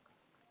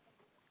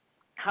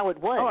how it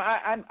was. Oh,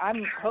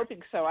 I'm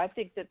hoping so. I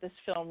think that this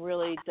film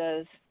really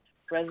does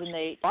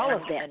resonate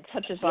and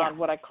touches on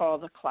what I call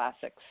the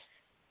classics.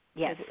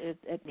 Yes,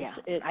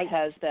 it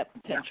has that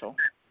potential.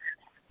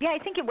 Yeah, I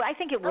think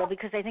it will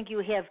because I think you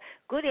have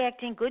good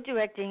acting, good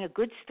directing, a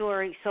good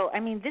story. So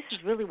this is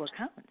really what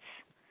counts.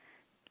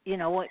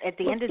 At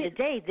the end of the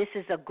day, this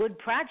is a good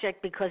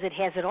project because it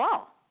has it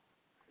all.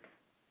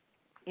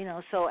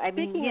 So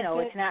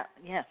it's not.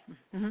 Yeah.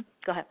 Mm-hmm.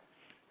 Go ahead.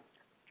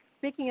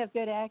 Speaking of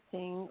good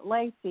acting,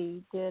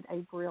 Lacey did a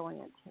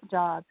brilliant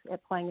job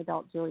at playing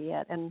adult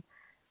Juliet, and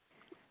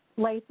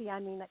Lacey,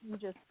 you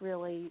just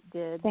really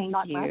did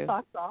knock my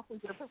socks off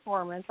with your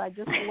performance. I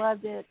just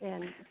loved it,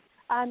 and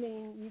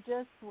you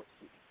just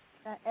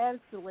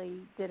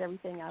absolutely did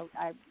everything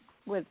I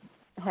would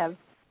have.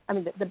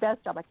 The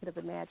best job I could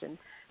have imagined.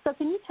 So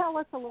can you tell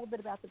us a little bit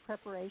about the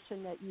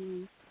preparation that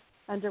you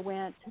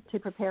underwent to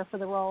prepare for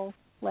the role,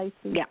 Lacey?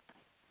 Yeah.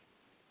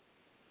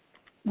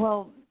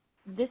 Well,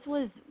 this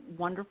was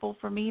wonderful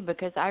for me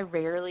because I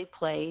rarely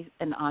play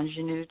an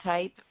ingenue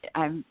type.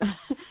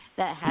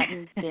 That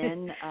hadn't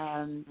been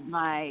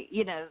my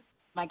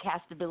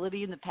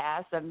castability in the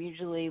past. I'm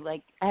usually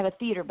I have a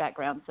theater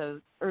background, so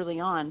early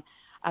on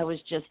I was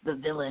just the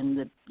villain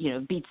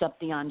that, beats up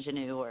the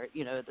ingenue or,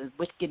 the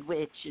wicked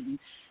witch and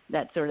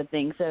that sort of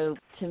thing. So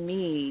to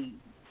me,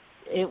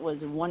 it was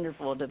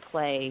wonderful to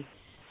play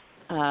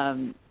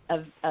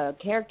a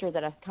character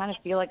that I kind of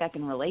feel like I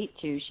can relate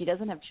to. She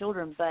doesn't have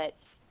children, but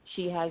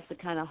she has the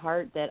kind of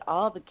heart that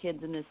all the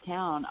kids in this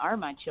town are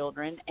my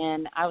children,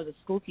 and I was a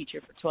school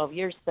teacher for 12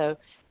 years, so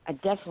I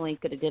definitely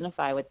could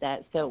identify with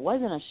that. So it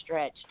wasn't a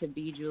stretch to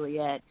be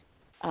Juliet.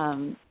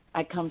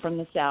 I come from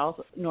the South,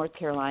 North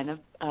Carolina,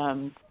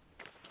 and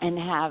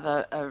have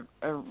a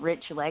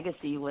rich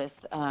legacy with,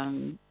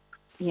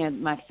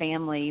 my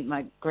family,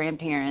 my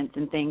grandparents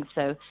and things.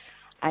 So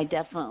I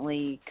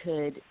definitely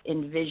could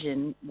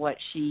envision what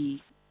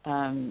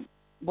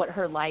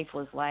her life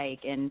was like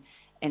and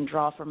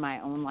draw from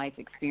my own life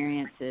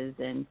experiences.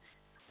 And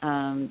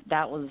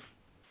that was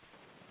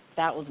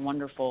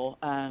wonderful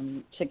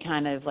to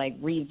kind of like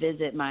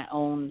revisit my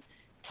own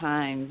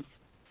times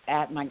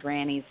at my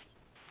granny's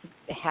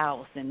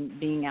house and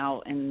being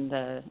out in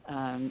the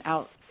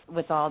out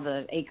with all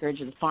the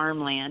acreage of the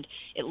farmland.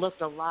 It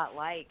looked a lot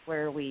like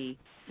where we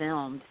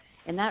filmed,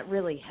 and that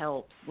really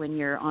helps when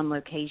you're on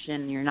location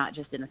and you're not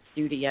just in a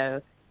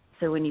studio.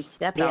 So when you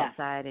step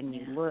outside and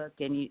you look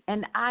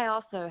and I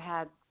also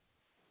had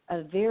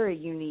a very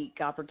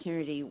unique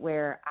opportunity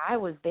where I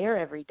was there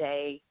every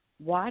day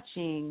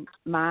watching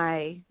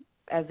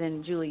as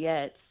in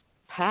Juliet's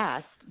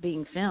past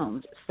being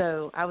filmed.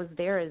 So I was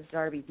there as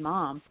Darby's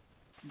mom,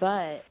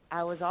 but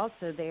I was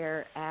also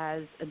there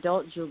as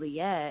adult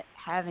Juliet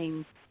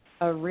having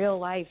a real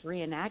life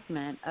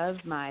reenactment of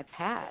my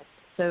past.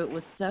 So it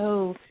was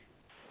so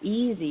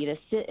easy to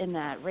sit in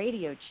that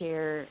radio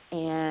chair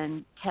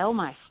and tell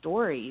my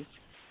stories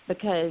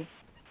because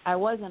I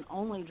wasn't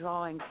only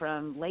drawing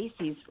from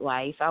Lacey's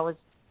life. I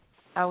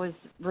was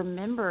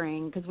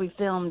remembering, because we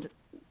filmed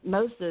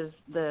most of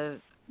the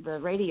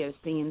radio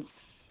scenes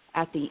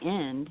at the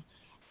end,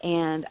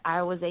 and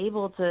I was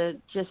able to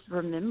just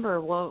remember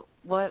what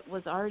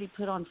was already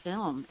put on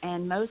film.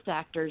 And most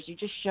actors, you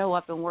just show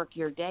up and work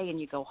your day and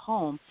you go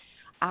home.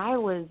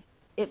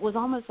 It was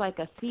almost like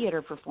a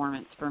theater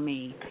performance for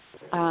me.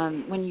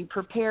 When you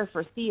prepare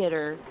for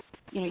theater,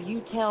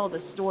 you tell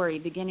the story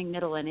beginning,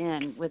 middle, and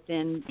end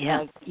within,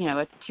 a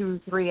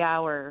 2-3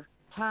 hour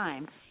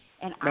time.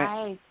 And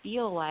I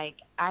feel like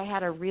I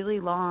had a really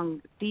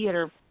long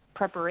theater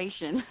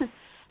preparation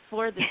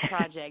for this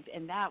project,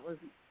 and that was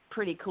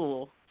pretty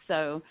cool.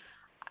 So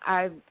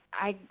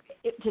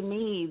to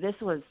me, this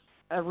was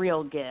a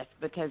real gift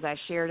because I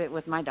shared it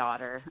with my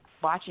daughter,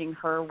 watching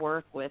her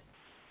work with,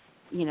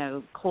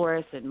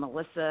 Cloris and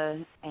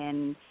Melissa,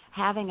 and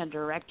having a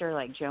director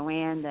like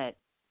Joanne that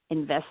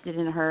invested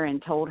in her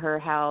and told her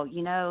how,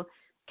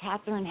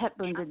 Katharine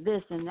Hepburn did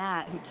this and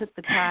that, who took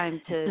the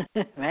time to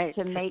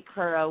to make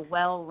her a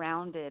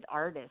well-rounded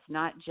artist,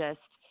 not just,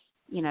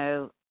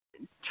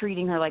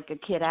 treating her like a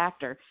kid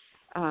actor.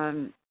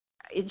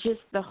 It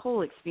just, the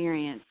whole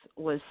experience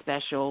was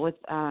special with,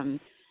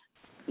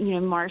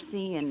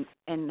 Marcy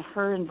and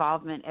her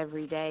involvement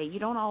every day. You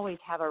don't always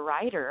have a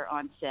writer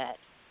on set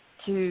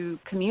to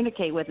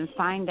communicate with and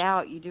find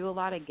out. You do a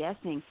lot of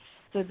guessing.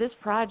 So this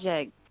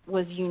project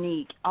was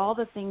unique. All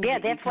the things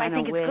that's why I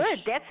think it's good.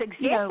 That's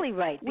exactly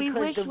right.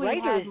 Because the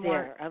writer is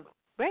there.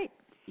 Right.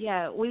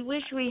 Yeah, we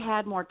wish we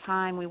had more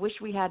time. We wish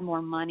we had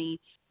more money.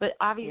 But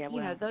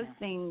obviously, those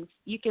things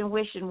you can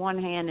wish in one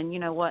hand and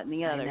in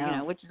the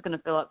other. Which is going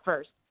to fill up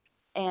first.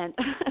 And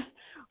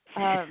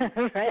but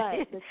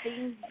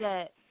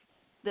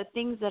the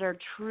things that are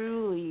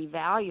truly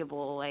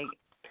valuable,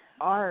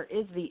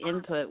 is the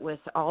input with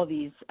all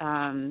these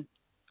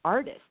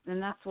artists,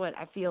 and that's what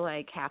I feel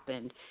like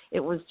happened. It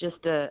was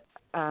just a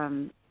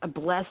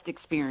blessed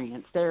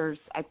experience.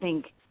 I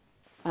think.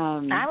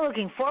 I'm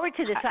looking forward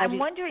to this. I'm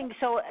wondering.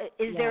 So,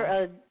 is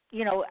there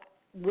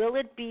will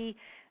it be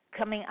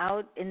coming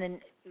out in the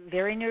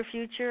very near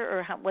future,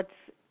 or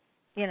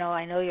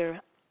I know you're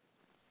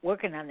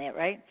working on that,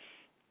 right?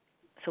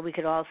 So we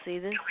could all see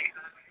this.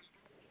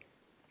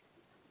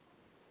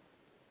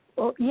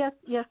 Well, yes,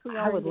 we are.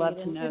 I would love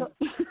to know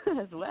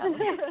as well.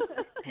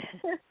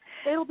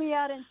 It'll be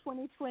out in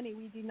 2020.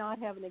 We do not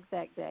have an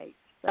exact date.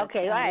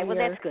 Okay, all right. Well,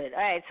 that's good. All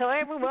right, so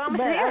we're almost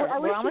there.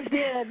 We're almost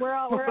there. We're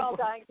all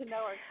dying to know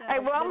ourselves. All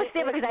right, we're almost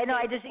there because I know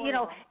I just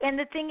and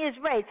the thing is,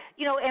 right,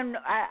 and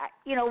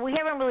we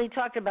haven't really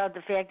talked about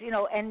the fact,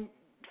 and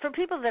for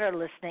people that are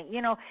listening,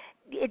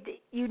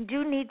 you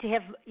do need to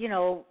have,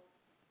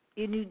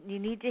 you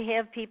need to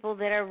have people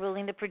that are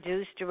willing to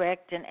produce,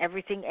 direct, and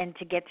everything, and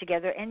to get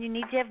together. And you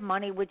need to have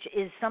money, which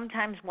is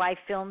sometimes why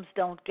films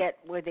don't get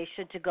where they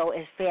should to go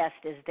as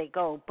fast as they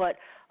go. But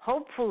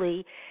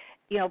hopefully,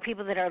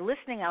 people that are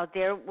listening out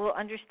there will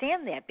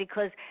understand that,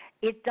 because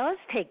it does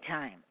take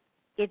time.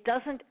 It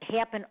doesn't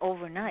happen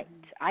overnight.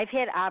 I've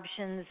had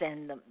options,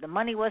 and the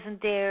money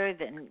wasn't there,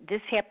 then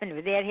this happened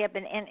or that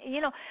happened, and,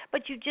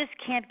 but you just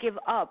can't give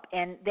up.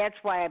 And that's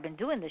why I've been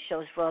doing the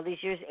shows for all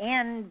these years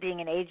and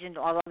being an agent,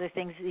 all other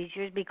things these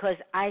years, because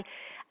I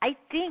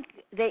think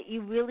that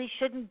you really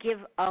shouldn't give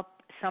up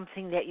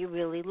something that you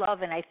really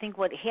love. And I think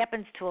what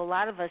happens to a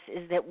lot of us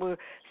is that we're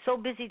so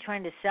busy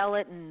trying to sell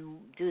it and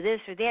do this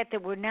or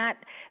that we're not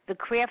the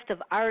craft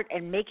of art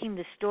and making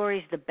the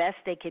stories the best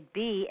they could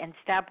be, and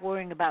stop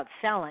worrying about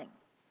selling.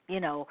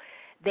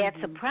 that's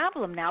a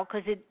problem now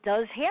because it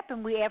does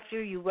happen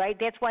after you write.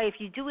 That's why if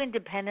you do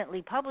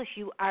independently publish,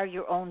 you are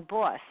your own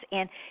boss.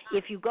 And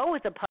if you go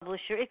with a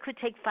publisher, it could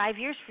take 5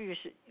 years for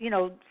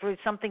for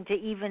something to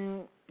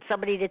even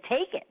somebody to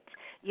take it,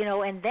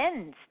 and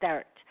then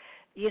start,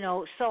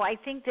 So I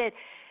think that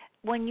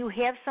when you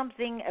have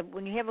something,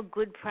 when you have a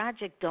good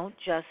project, don't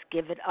just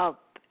give it up.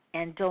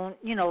 And don't,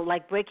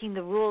 like Breaking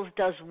the Rules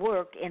does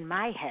work in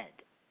my head.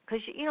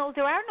 Because,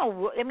 there are no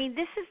rules. I mean,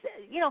 this is,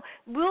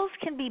 rules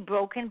can be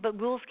broken, but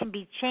rules can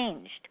be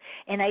changed.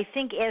 And I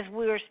think as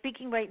we're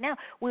speaking right now,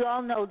 we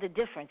all know the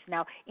difference.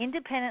 Now,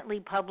 independently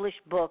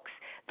published books,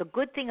 the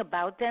good thing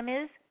about them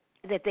is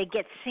that they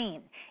get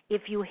seen.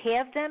 If you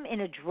have them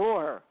in a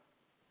drawer,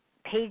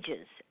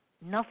 pages,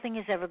 nothing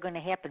is ever going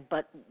to happen.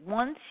 But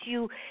once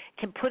you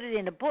can put it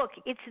in a book,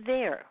 it's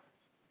there.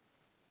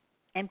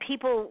 And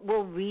people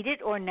will read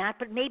it or not,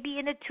 but maybe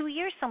in 2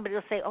 years somebody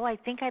will say, I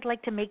think I'd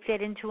like to make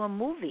that into a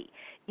movie.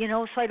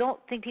 So I don't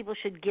think people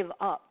should give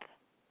up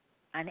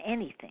on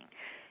anything,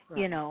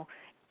 right.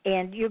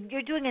 And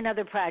you're doing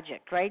another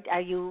project, right?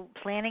 Are you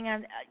planning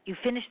on, you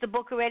finished the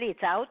book already?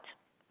 It's out?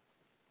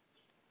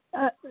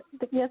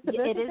 Yes, the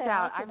book it is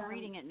out. I'm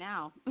reading it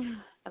now.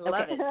 I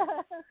love it.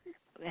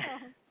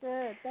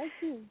 Good.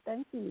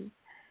 Thank you.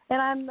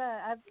 And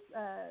I've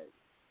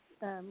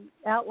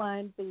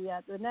outlined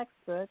the next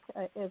book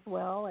as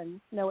well,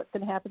 and know what's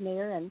going to happen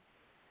there. And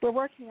we're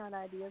working on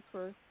ideas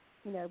for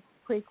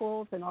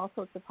prequels and all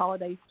sorts of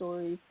holiday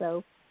stories.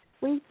 So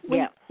we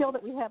feel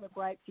that we have a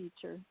bright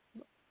future.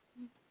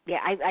 Yeah,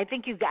 I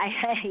think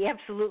I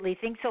absolutely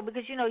think so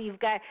because you've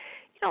got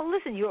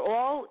listen, you're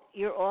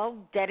all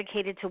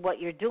dedicated to what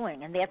you're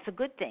doing, and that's a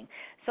good thing.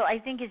 So I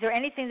think, is there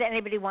anything that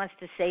anybody wants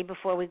to say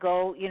before we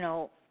go,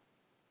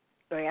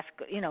 or ask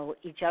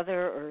each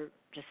other, or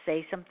just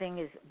say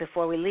something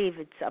before we leave?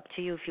 It's up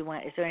to you if you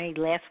want. Is there any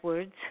last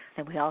words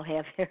that we all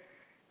have here?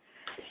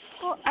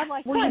 Well, I'd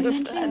like to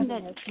mention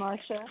that,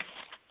 Marsha.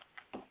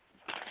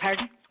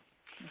 Pardon?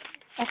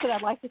 I said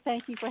I'd like to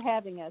thank you for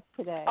having us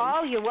today.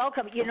 Oh, you're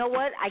welcome. You know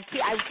what? I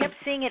kept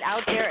seeing it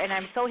out there, and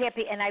I'm so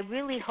happy. And I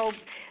really hope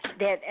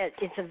that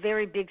it's a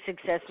very big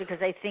success because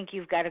I think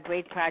you've got a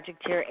great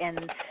project here, and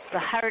the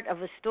heart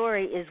of a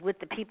story is with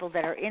the people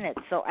that are in it.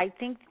 So I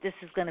think this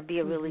is going to be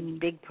a really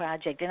big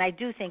project. And I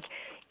do think,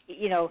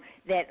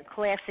 that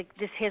classic,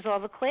 this has all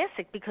the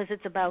classic because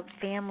it's about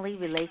family,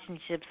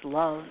 relationships,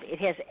 love. It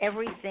has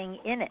everything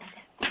in it.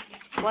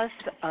 Plus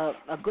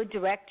a good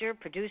director,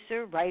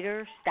 producer,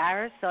 writer,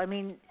 stars. So, I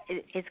mean,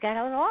 it's got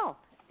it all,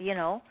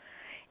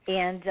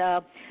 And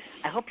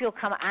I hope you'll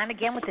come on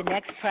again with the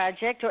next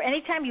project or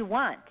anytime you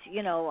want.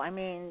 I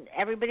mean,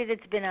 everybody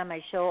that's been on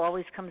my show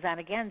always comes on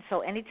again.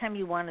 So anytime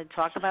you want to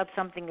talk about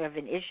something or have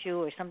an issue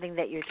or something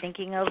that you're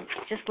thinking of,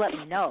 just let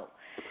me know,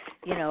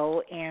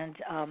 And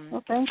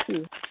well, thank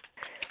you.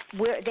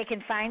 Where they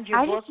can find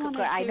your book.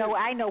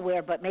 I know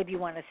where, but maybe you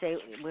want to say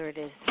where it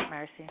is,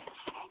 Marcy.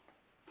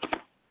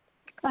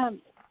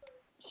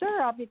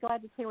 Sure, I'll be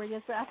glad to say where it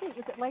is. But I think,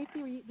 was it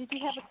Lacey? Did you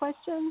have a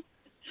question?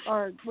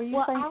 Or were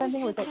you saying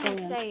something? Was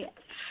it say,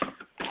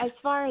 as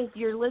far as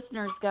your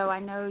listeners go, I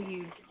know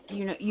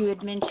you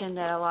had mentioned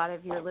that a lot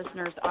of your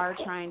listeners are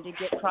trying to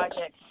get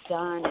projects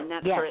done and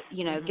that sort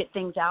of, get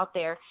things out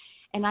there.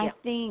 And I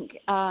think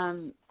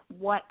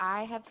what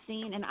I have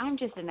seen, and I'm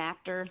just an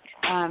actor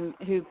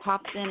who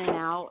pops in and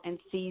out and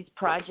sees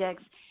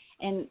projects,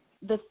 and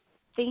the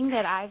thing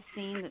that I've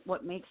seen,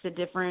 what makes the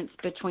difference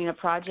between a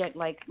project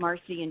like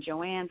Marcy and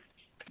Joanne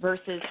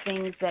versus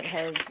things that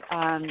has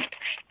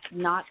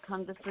not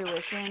come to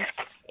fruition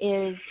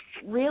is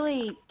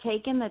really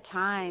taking the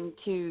time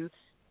to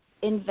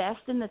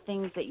invest in the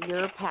things that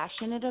you're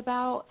passionate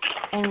about,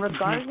 and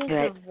regardless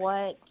of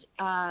what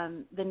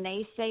the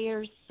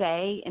naysayers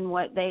say and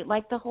what they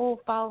like, the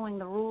whole following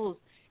the rules.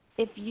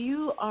 If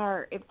you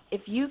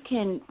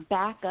can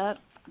back up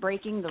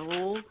breaking the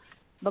rules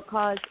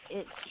because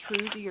it's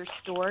true to your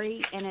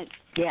story and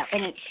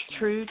it's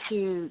true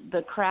to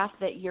the craft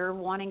that you're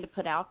wanting to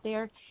put out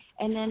there,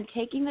 and then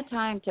taking the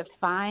time to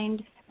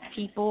find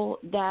people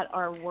that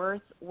are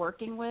worth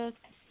working with,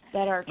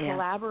 that are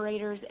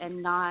collaborators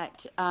and not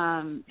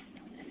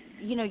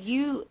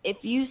if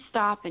you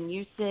stop and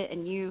you sit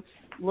and you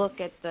look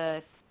at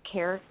the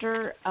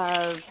character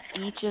of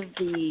each of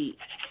the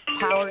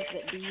powers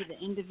that be,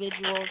 the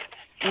individuals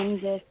in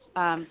this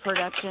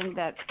production,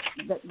 that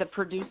the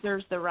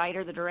producers, the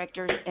writer, the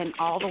directors, and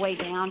all the way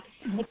down,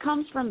 it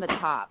comes from the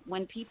top.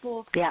 When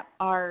people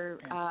are,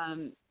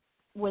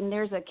 when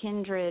there's a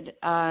kindred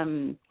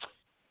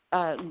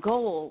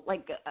goal,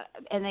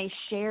 and they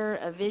share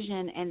a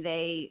vision and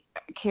they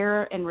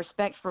care and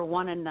respect for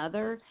one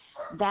another,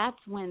 that's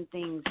when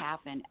things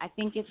happen. I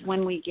think it's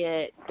when we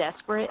get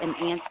desperate and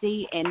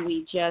antsy and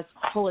we just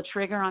pull a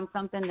trigger on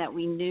something that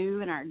we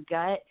knew in our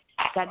gut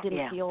that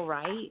didn't feel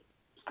right,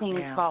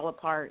 things fall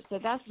apart. So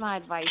that's my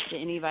advice to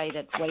anybody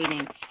that's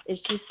waiting, is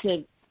just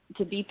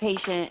to be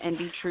patient and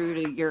be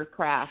true to your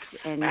craft,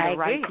 and the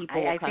right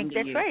people will come to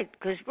you. I think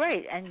that's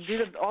right, and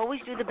always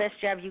do the best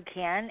job you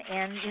can.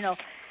 And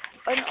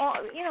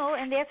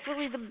and that's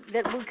really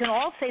that we can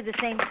all say the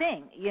same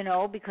thing,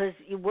 because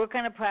you work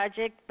on a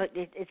project, but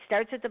it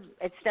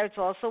starts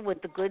also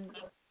with the good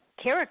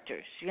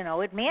characters.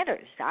 It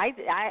matters.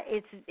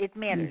 It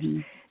matters.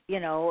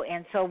 Mm-hmm.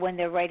 And so when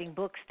they're writing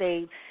books,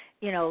 they,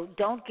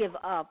 don't give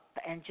up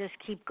and just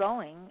keep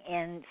going.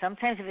 And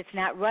sometimes if it's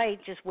not right,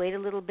 just wait a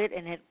little bit,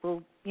 and it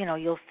will,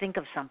 you'll think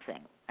of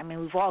something. I mean,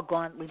 we've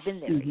been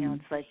there. Mm-hmm.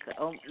 It's like,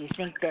 you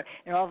think that,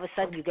 and all of a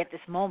sudden you get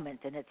this moment,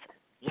 and it's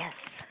yes.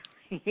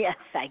 Yes,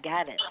 I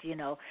got it,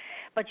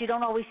 But you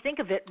don't always think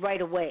of it right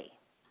away.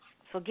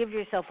 So give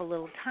yourself a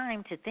little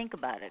time to think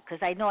about it,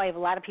 because I know I have a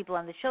lot of people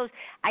on the shows.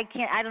 I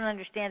don't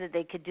understand that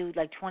they could do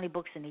like 20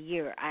 books in a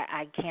year.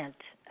 I can't.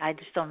 I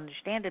just don't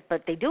understand it,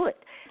 but they do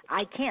it.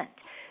 I can't,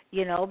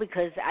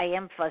 because I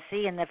am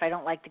fussy, and if I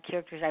don't like the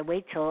characters, I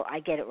wait till I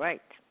get it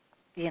right,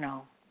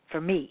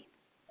 for me.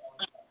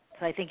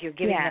 So I think you're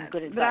giving them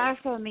good advice.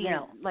 But I also mean,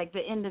 like the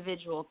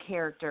individual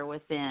character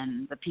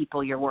within the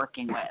people you're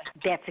working with.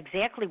 That's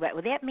exactly right.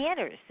 Well, that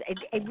matters.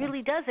 It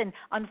really does. And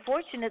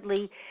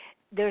unfortunately,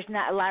 there's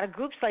not a lot of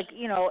groups like,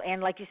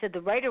 and like you said,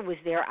 the writer was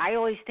there. I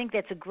always think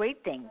that's a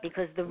great thing,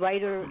 because the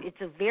writer, it's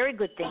a very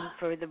good thing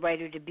for the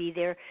writer to be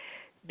there,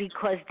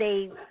 because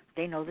they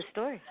know the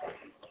story.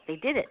 They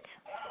did it.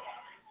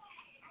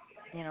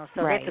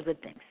 So right. That's a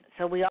good thing.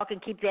 So we all can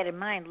keep that in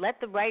mind. Let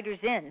the writers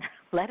in.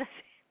 Let us.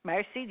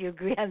 Marcy, do you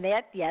agree on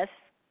that? Yes.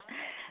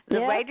 The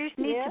writers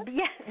need to be,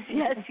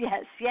 yes.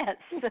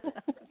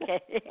 Okay.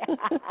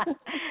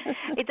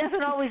 It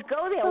doesn't always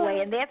go that way,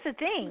 and that's the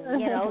thing.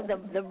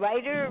 The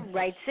writer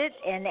writes it,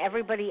 and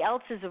everybody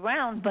else is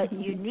around, but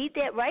you need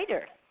that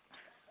writer.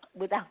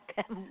 Without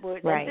them,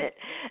 that's right. it.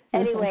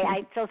 Anyway,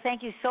 so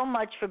thank you so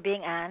much for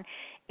being on,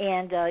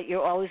 and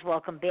you're always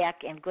welcome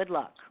back, and good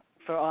luck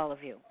for all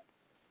of you.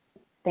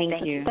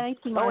 Thank you. Thank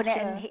you,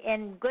 Marsha.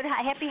 And good,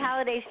 happy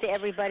holidays to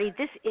everybody.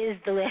 This is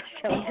the last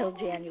show until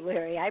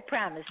January. I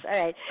promise. All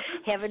right.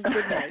 Have a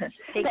good night.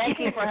 Thank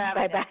you for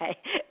having me. Bye-bye.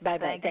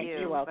 Bye-bye. Thank you.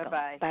 You're welcome.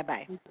 Bye-bye.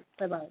 Bye-bye.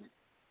 Bye-bye.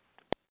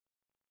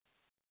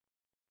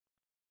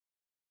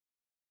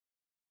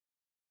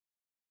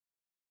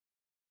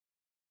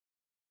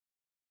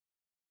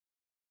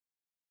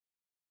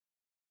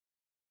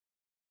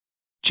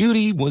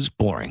 Judy was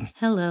boring.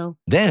 Hello.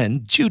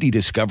 Then Judy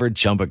discovered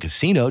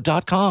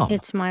ChumbaCasino.com.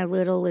 It's my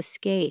little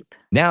escape.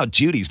 Now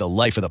Judy's the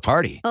life of the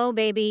party. Oh,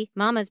 baby,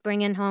 mama's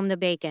bringing home the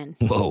bacon.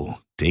 Whoa,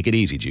 take it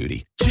easy,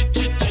 Judy.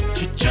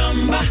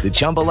 The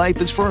Chumba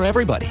life is for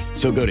everybody.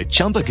 So go to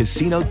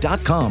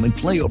ChumbaCasino.com and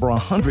play over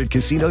 100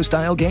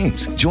 casino-style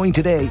games. Join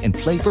today and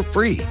play for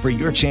free for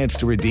your chance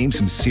to redeem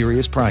some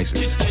serious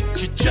prizes.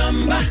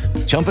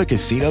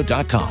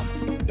 ChumbaCasino.com.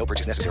 No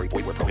purchase necessary.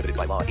 Void where prohibited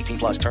by law.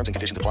 18+ terms and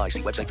conditions apply.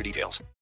 See website for details.